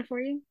roll again for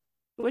you?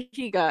 What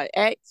you got?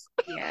 X?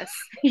 Yes.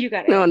 You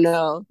got No, X.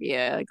 no.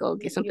 Yeah, go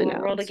get something You want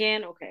to roll else.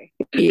 again? Okay.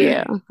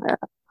 Yeah.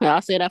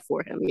 I'll say that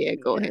for him. Yeah,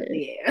 go ahead.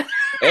 Yeah.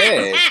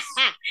 X.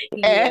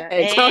 Yeah.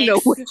 X. I don't know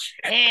which.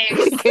 X.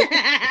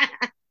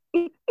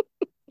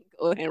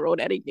 Go ahead and roll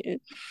that again.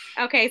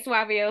 Okay,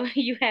 Suavio,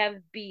 you have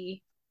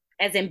B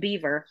as in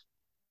beaver.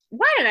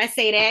 Why did I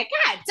say that?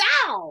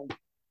 God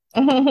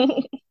damn.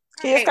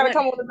 He just gotta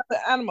come with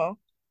another animal.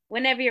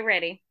 Whenever you're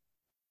ready.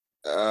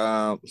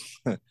 As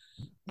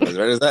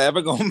ready as I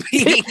ever gonna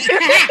be.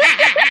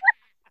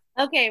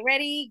 Okay,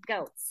 ready,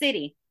 go.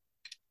 City.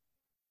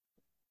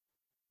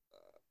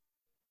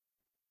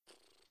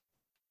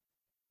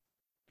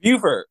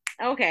 Buford.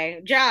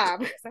 Okay,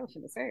 job. I was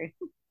gonna say.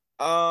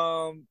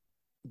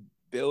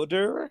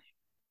 Builder.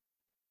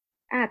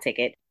 I'll take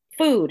it.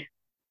 Food.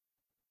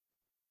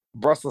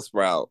 Brussels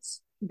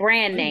sprouts.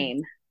 Brand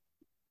name.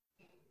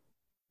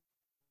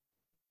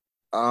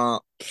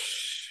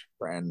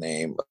 Brand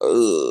name.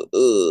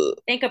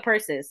 Think of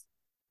purses.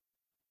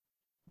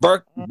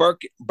 Birkin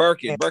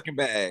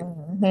bag.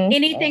 Mhm.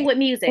 Anything with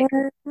music.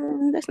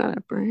 That's not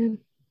a brand.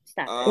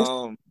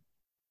 Stop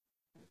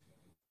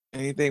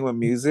Anything with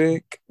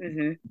music.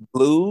 it.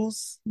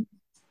 Blues.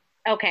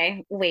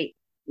 Okay, wait.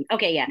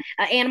 Okay, yeah.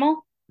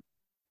 Animal.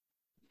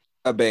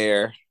 A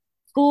bear.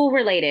 School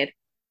related.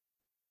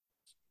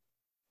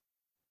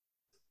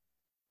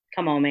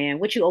 Come on, man.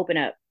 What you open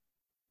up?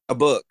 A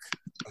book.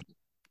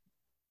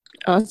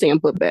 I was saying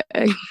book bag.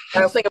 I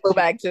was thinking book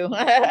bag too.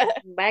 But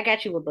I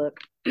got you a book.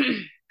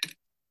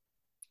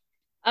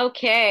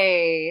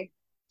 Okay.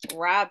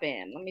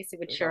 Robin. Let me see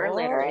what your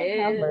letter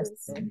is.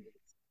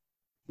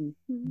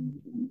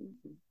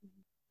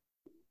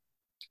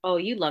 Oh,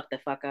 you lucked the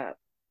fuck up.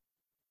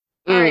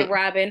 All right,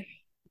 Robin.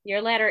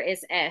 Your letter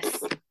is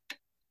S.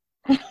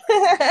 All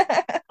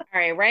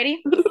right,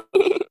 ready?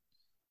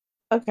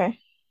 Okay.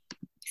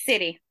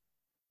 City.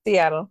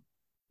 Seattle.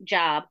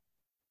 Job.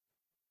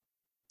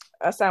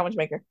 A sandwich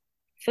maker.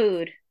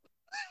 Food.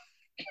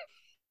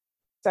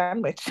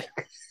 Sandwich.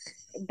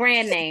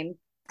 Brand name.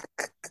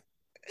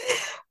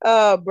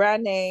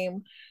 Brand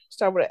name.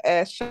 Start with an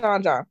S.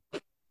 Sean John.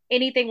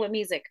 Anything with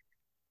music.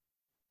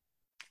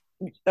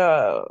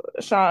 Sean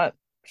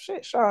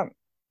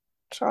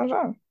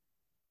John.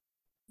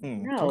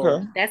 No,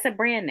 Okay. that's a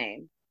brand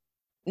name.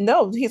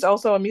 No, he's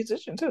also a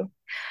musician too.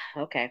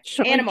 Okay.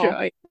 Sean Animal.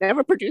 Joy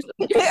never produced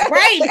them.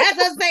 Right, that's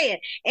what I'm saying.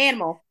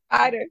 Animal.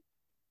 Spider.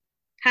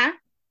 Huh?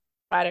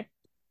 Spider.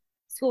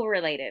 School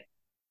related.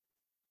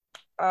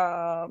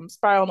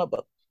 Spiral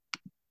notebook.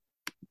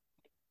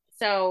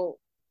 So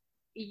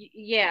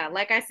yeah,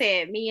 like I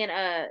said, me and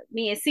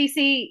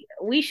Cece,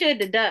 we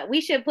should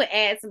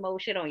add some more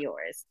shit on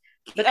yours.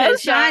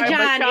 Because Sean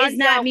John is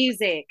not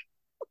music.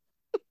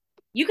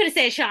 You could have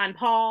said Sean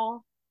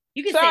Paul.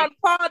 You could Sean say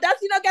Paul.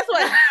 That's guess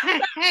what?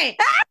 Hey.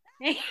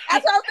 That's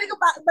what I was thinking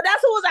about. But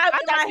that's who was out I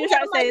thought you were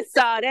trying to say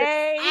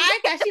Sade. I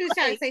thought she was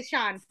trying to say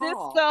Sean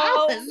Paul. Cisco.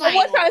 I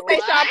was trying to say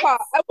Sean Paul.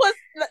 I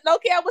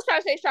was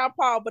trying to say Sean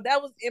Paul, but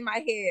that was in my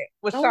head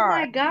with Oh Sean.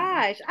 my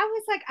gosh. I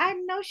was like, I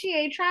know she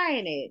ain't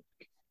trying it.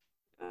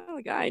 Oh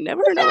my god, I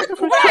never heard of it.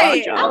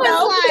 Right. John. I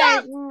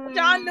was like,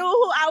 John knew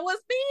who I was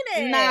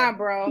meaning. Nah,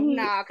 bro.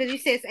 Nah, because you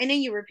said, and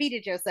then you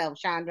repeated yourself,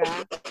 Sean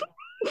John.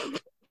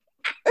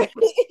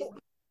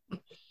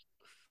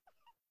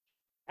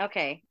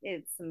 Okay,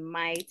 it's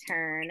my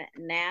turn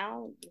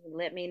now.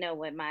 Let me know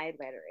what my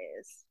letter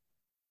is.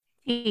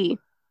 T.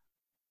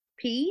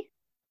 P?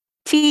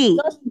 T.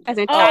 As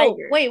in Oh,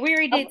 tiger. wait, we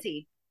already did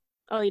T.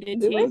 Oh, you did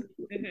Did T. we?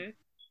 Mm-hmm.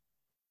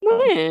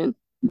 When?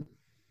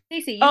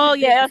 Cece, you Oh, just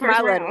yeah, did the that's my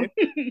first letter. round.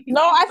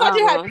 No, I thought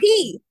you had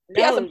P.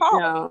 P as a No,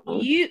 Paul.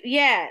 No.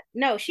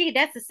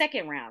 that's the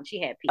second round.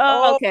 She had P.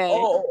 Oh, okay.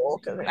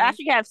 Okay. I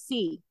actually have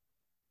C.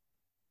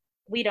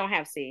 We don't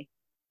have C.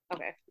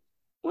 Okay.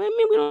 What do you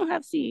mean we don't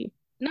have C?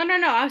 No.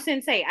 I was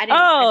gonna say I didn't.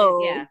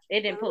 Oh. Yeah,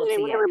 it didn't pull We C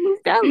didn't yet. remove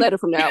that letter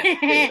from that one.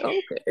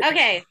 Okay.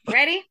 Okay,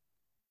 ready?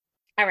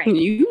 All right.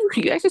 You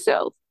ask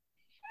yourself.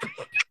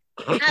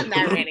 I'm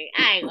not ready.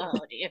 I ain't gonna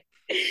hold you.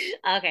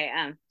 Okay.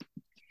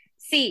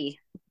 C.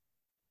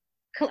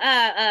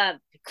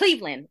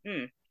 Cleveland.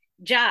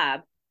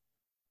 Job.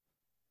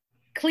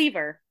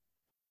 Cleaver.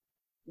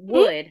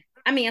 Wood.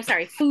 I'm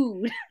sorry.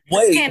 Food.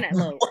 Wait.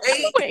 Cantaloupe.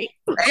 Wait.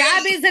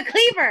 Job is a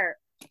cleaver.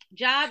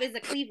 Job is a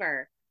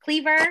cleaver.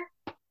 Cleaver.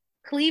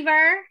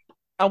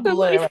 I'm Somebody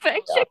doing it right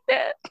fact now. check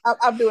that.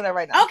 I'm doing it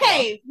right now.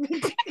 Okay.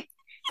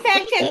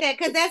 Fact check that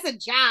because that's a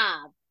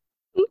job.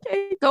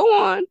 Okay, go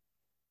on.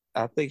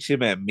 I think she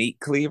meant meat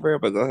cleaver,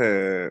 but go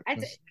ahead.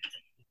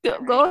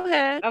 Go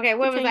ahead. Okay,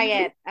 where was I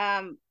Continue.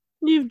 at?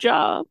 You've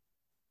job.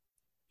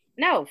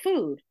 No,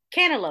 food.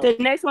 Cantaloupe. The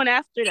next one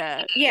after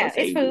that. Yeah, Let's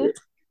say it's food.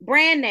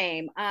 Brand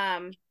name.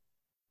 Brand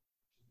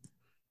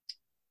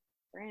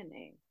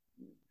name.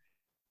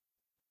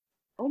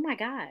 Oh my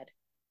God.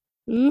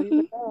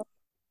 Mhm.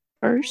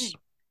 First.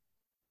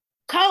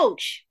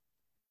 Coach.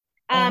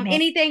 Mhm.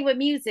 Anything with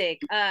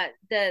music.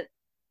 The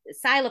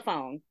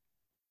xylophone.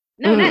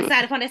 No, not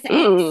xylophone. That's an X.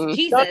 Mm.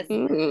 Jesus.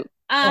 Mhm.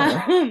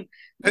 Oh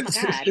my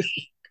God.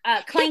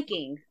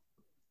 Clanking.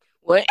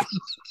 What?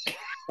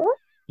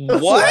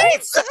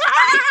 What?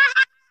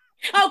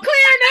 Oh,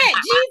 clarinet.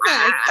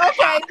 Jesus.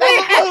 Okay.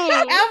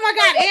 Oh my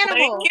God.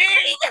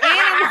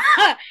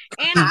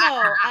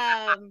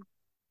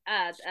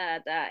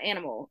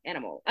 Animal.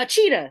 A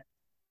cheetah.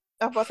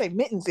 I was about to say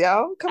mittens,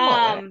 y'all. Come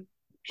on. Man.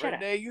 Shut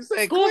up. Renee, you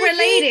say School clicking?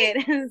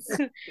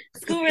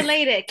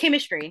 related.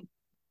 Chemistry.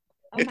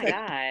 Oh my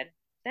God.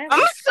 That's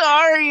I'm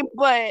sorry,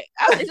 but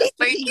I was just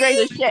thinking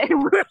grades of shit.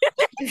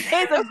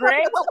 Grades of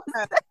grade.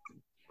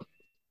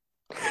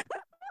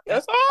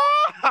 Yes.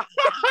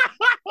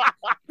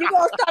 You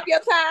gonna stop your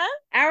time?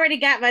 I already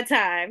got my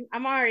time.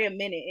 I'm already a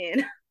minute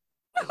in.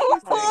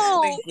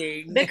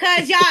 Clicking.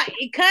 Because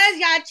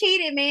y'all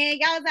cheated, man.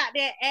 Y'all was out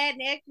there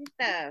adding extra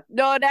stuff.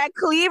 No, that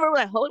cleaver.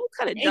 Like, hold on, what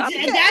kind of job?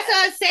 That's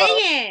what I'm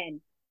saying.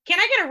 Can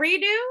I get a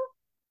redo?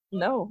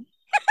 No.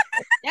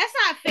 That's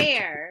not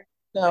fair.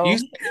 No. You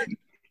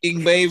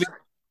clicking, baby.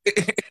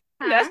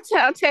 Huh? That's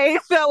how Tay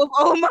fell with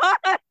Omar.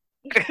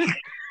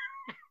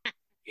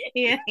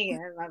 Yeah,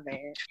 my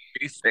bad.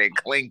 You said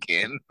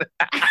clinking.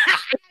 I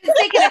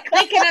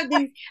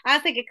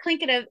was thinking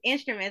clinking of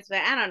instruments, but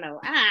I don't know.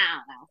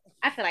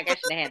 I feel like I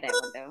should have had that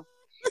one though.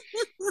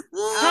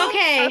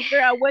 Okay. I figure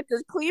out what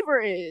this cleaver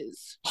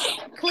is.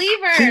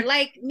 Cleaver,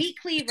 like meat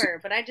cleaver,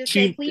 but I just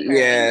said cleaver.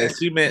 Yeah,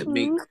 she meant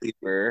meat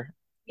cleaver.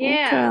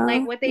 Yeah, Okay.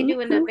 like what they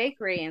do in the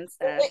bakery and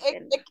stuff.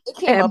 It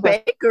came And up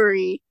as-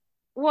 bakery.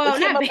 Well, it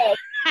came not up as-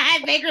 I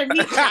had bakery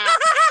meat shop.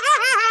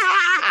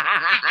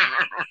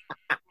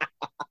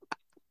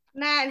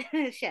 Not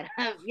shut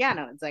up. Y'all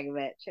know what I'm talking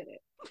about. Shut up.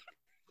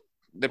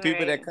 The people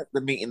Right. that cut the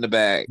meat in the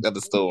back of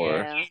the store.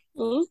 Yeah.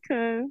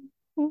 Okay.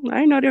 I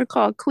didn't know they were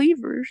called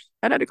cleavers.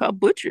 I thought they were called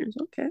butchers.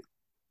 Okay.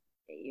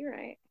 You're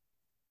right.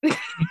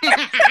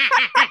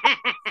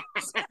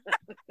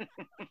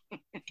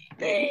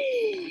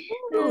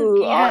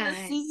 Ooh, all the God.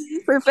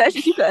 C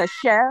professions. You got a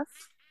chef,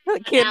 a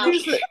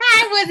chemist,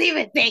 I wasn't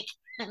even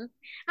thinking.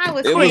 I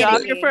was It was the-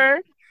 panicking. choreographer.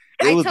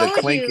 It was the told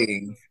you.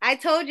 clinking. I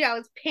told you I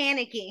was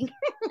panicking.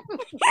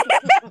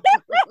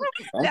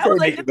 That was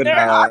like the third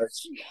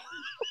option.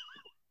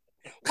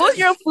 What's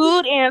your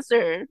food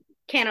answer?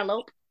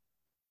 Cantaloupe.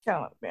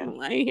 Count up, man.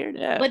 I didn't hear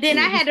that. But then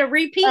I had to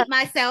repeat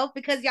myself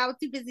because y'all was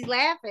too busy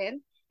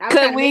laughing. I was Because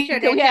trying to make sure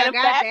that we had y'all a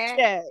got fact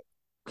that.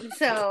 check,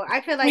 So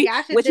I feel like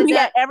y'all should which do we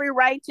that. had every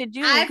right to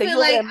do. I 'cause feel you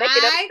were like gonna make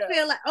it up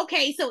stuff.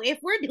 okay. So if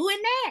we're doing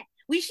that,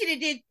 we should have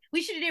did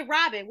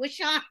Robin with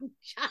Sean.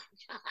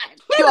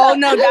 Oh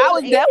no, that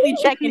was definitely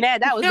checking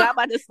that. That was No, not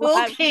about to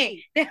slide.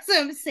 Okay, that's what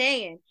I'm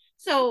saying.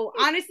 So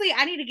honestly,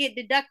 I need to get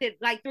deducted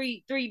like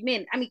 3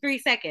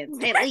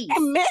 seconds at least. A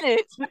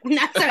minute.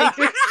 Not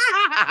sorry.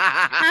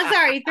 I'm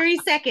sorry, 3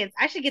 seconds.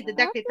 I should get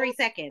deducted 3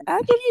 seconds.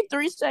 I'll give you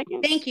 3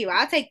 seconds. Thank you.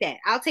 I'll take that.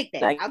 I'll take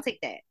that.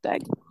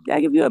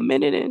 I'll give you a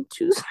minute and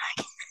 2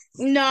 seconds.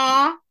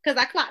 No, because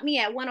I clocked me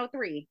at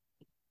 103.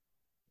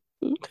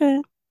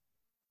 Okay.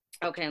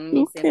 Okay, let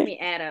me see. Okay. Let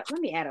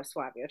me add up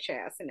swap your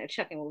chest and then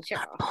chucking with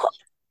y'all.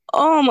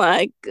 Oh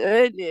my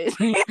goodness.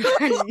 Clinking.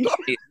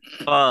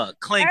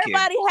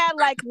 Everybody had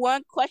like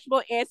one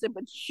questionable answer,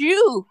 but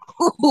you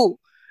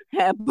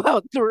had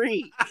about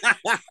 3.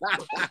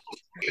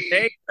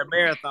 Hey, the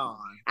marathon.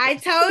 I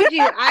told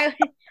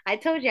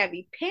you I'd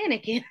be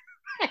panicking.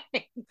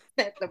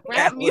 That's the That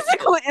problem.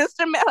 musical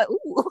instrument.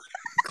 Ooh.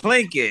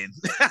 Clinking.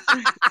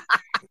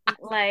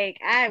 Like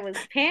I was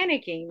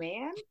panicking,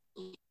 man.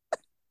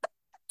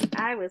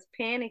 I was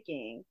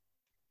panicking.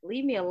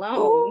 Leave me alone.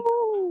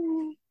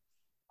 Ooh.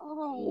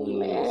 Oh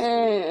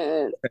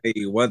man.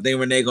 Hey, one thing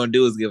Renee gonna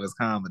do is give us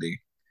comedy.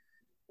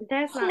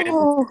 That's not.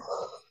 Oh.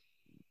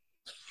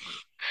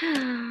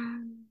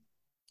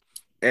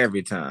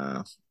 Every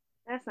time.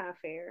 That's not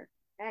fair.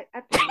 I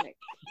panicked.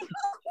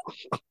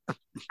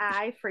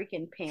 I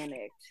freaking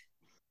panicked.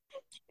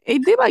 Hey,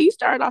 Deba, you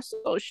started off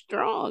so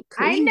strong.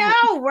 I Cleveland.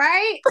 know,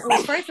 right?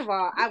 Well, first of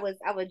all, I was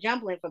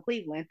jumbling for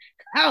Cleveland.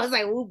 I was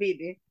like, "Ooh,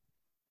 baby,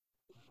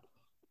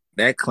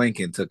 That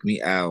clinking took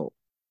me out.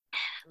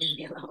 leave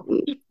me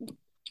alone."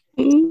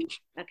 Mm,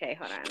 Okay,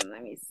 hold on.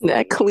 Let me see.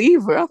 that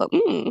cleaver. I thought, I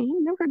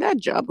never heard that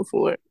job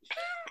before.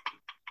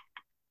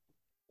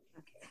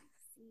 Okay.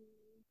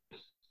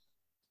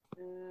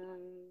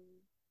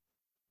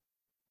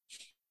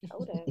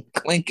 Hold up.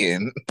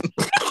 Clinking.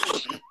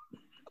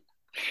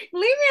 Leave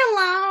me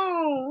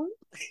alone.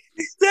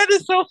 That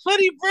is so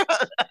funny, bro.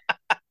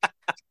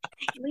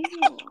 Leave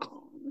me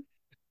alone.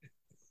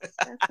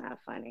 That's not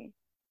funny.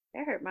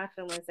 That hurt my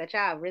feelings that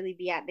y'all really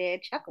be out there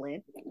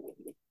chuckling.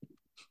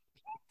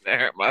 That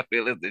hurt my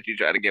feelings that you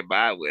try to get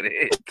by with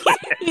it.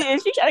 Yeah,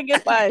 she tried to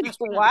get by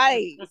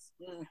twice.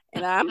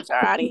 And I'm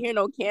sorry, I didn't hear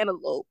no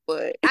cantaloupe,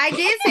 but I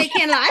did say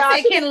cantaloupe.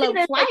 I said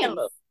cantaloupe twice. She did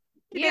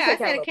Yeah, say I said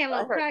cantaloupe.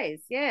 cantaloupe I heard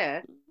twice.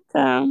 Yeah.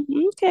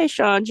 okay,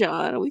 Sean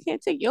John, we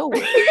can't take your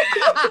word.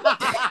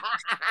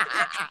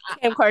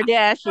 Kim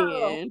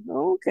Kardashian.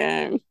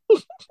 Okay.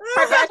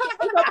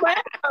 Kardashian is a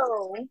brand.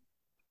 Oh,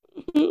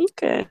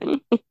 Okay.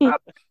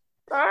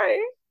 sorry,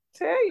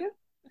 tell you.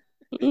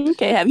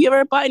 Okay. Have you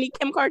ever bought any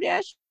Kim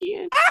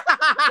Kardashian?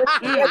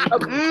 Yeah,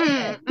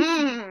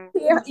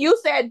 you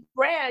said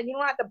brand. You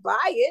don't have to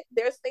buy it.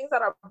 There's things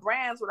that are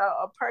brands without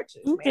a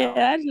purchase. Okay, Ma'am.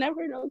 I've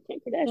never heard of Kim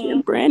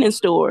Kardashian brand in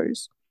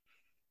stores.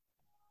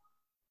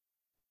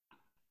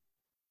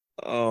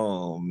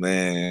 Oh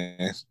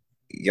man.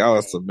 Y'all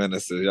are some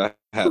menaces. Y'all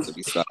have to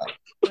be stopped.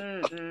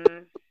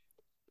 It's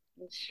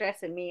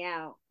stressing me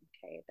out.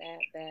 Okay,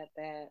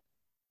 that.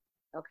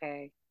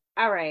 Okay.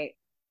 All right.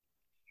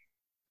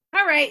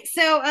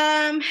 So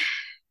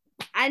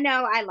I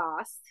know I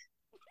lost.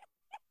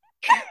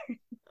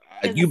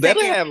 You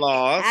better have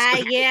lost.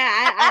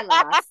 I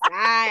lost.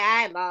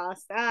 I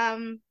lost.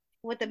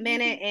 With a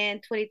minute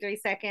and 23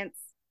 seconds.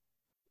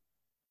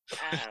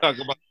 Talk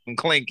about some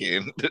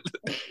clinking.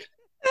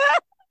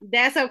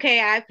 That's okay.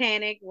 I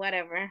panicked.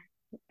 Whatever.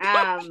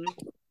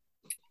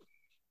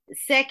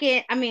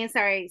 Second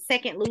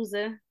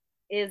loser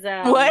is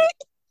What?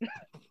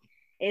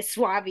 is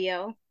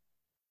Suavio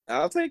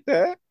I'll take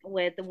that.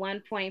 with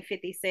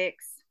 1.56.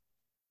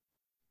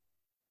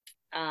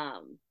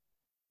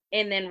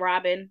 And then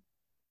Robin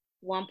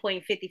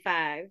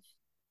 1.55.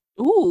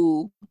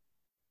 Ooh.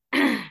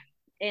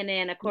 And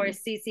then of course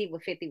CC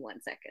with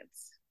 51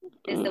 seconds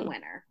is the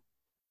winner.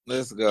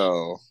 Let's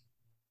go.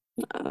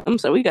 I'm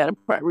sorry, we gotta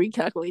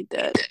recalculate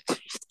that.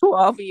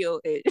 Suavio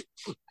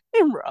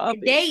and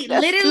Robin. They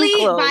That's literally too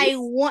close. by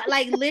one,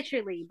 like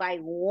literally by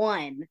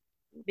one,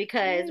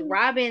 because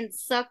Robin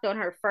sucked on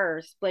her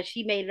first, but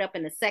she made it up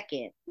in the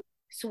second.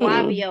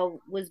 Suavio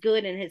was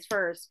good in his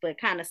first, but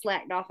kind of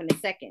slacked off in the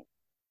second.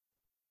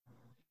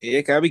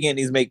 Yeah, I be getting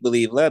these make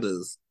believe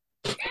letters.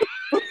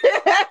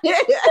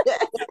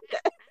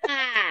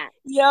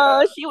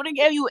 Yo, she would have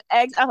gave you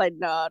X. I was like,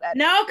 no,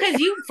 No, because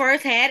you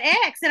first had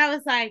X, and I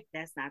was like,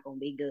 that's not gonna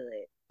be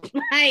good.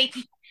 Like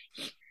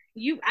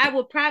I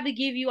would probably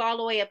give you all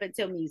the way up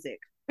until music.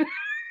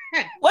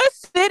 What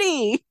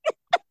city?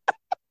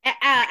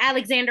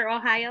 Alexander,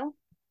 Ohio.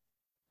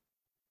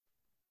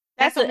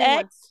 That's the an only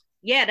one. X.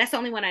 Yeah, that's the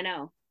only one I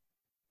know.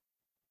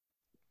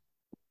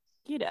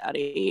 Get out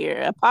of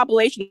here. A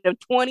population of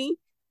 20.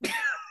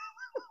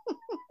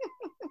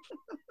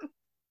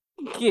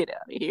 Get out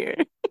of here.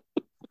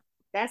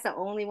 That's the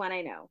only one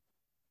I know.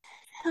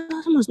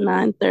 It's almost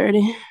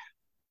 9:30.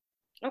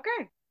 Okay.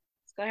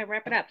 Let's go ahead and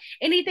wrap it up.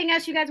 Anything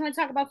else you guys want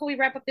to talk about before we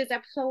wrap up this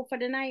episode for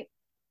tonight?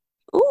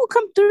 Ooh,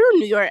 come through,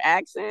 New York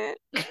accent.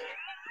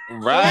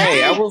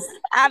 Right.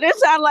 I just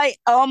sound like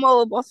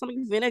Elmo or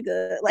something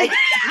vinegar. Like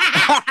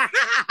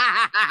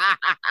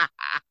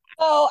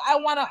So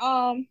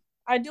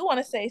I do want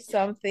to say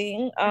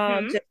something.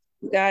 Just so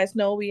you guys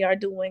know, we are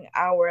doing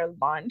our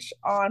lunch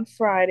on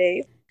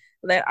Friday.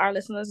 Let our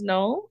listeners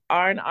know.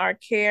 R&R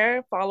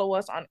Care. Follow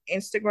us on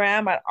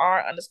Instagram at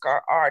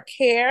R_R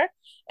Care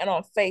and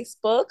on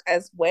Facebook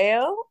as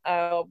well.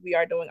 We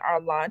are doing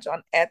our launch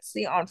on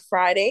Etsy on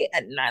Friday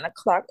at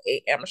 9:00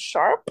 a.m.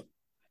 sharp.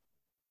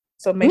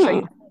 So make sure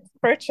you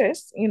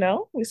purchase.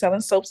 We're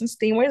selling soaps and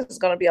steamers. It's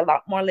going to be a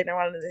lot more later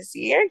on this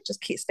year.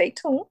 Just stay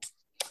tuned.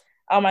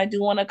 I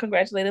do want to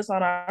congratulate us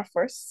on our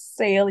first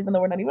sale, even though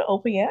we're not even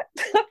open yet.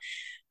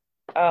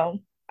 I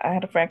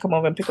had a friend come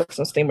over and pick up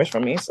some steamers for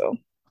me, so.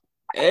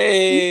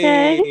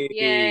 Hey. Okay.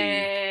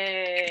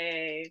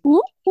 Yay.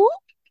 Whoop, whoop.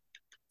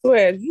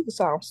 Swear, you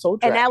sound so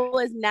dry. And that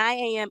was 9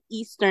 a.m.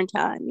 Eastern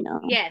time,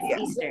 Yes, Yeah.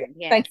 Eastern.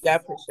 Yes. Thank you. I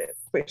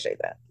appreciate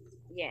that.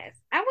 Yes.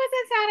 I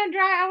wasn't sounding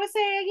dry. I was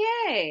saying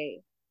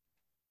yay.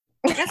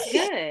 That's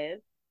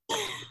good.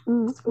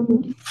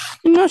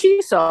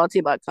 She's salty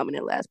about coming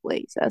in last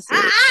place. That's it.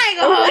 I ain't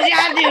gonna hold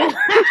y'all do.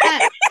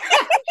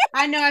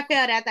 I know I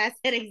failed after I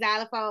said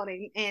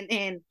xylophone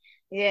and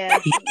Yeah.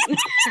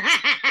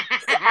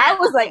 I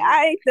was like,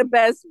 I ain't the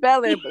best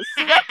speller, but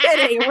something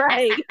ain't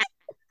right.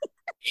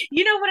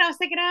 You know what I was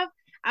thinking of?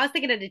 I was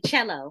thinking of the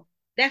cello.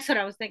 That's what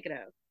I was thinking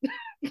of.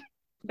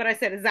 But I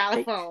said a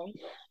xylophone.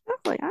 I was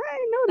like, I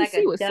didn't know Like the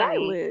C a was dummy.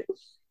 silent.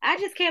 I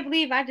just can't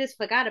believe I just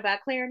forgot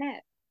about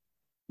clarinet.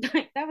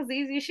 That was the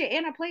easiest shit,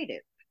 and I played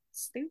it.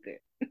 Stupid.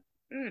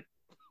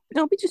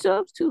 Don't beat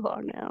yourselves too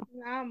hard now.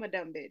 I'm a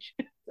dumb bitch.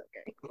 It's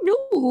okay.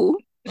 No.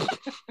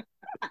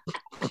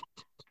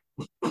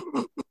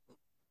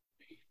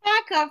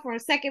 I come from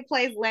second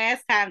place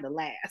last time to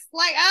last.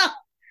 Like, oh,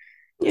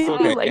 Yeah,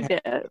 okay. feel like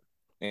that.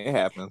 It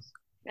happens.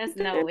 that's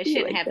It no, it be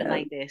shouldn't like happen that.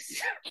 like this.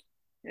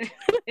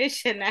 It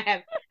shouldn't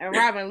have. And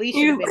Robin Lee should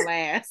You- have been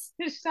last.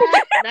 It shouldn't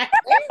have been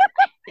like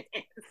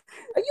this.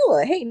 You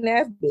a hating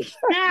ass bitch.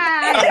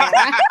 Yeah.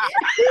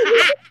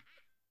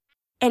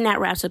 And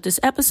that wraps up this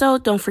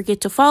episode. Don't forget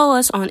to follow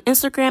us on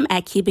Instagram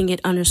at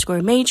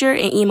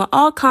keepingit_major and email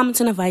all comments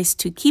and advice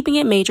to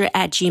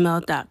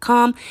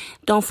keepingitmajor@gmail.com.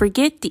 Don't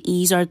forget the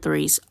E's are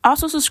 3s.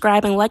 Also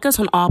subscribe and like us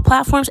on all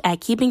platforms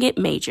at Keeping It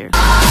Major. All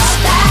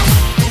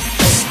that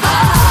is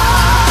all.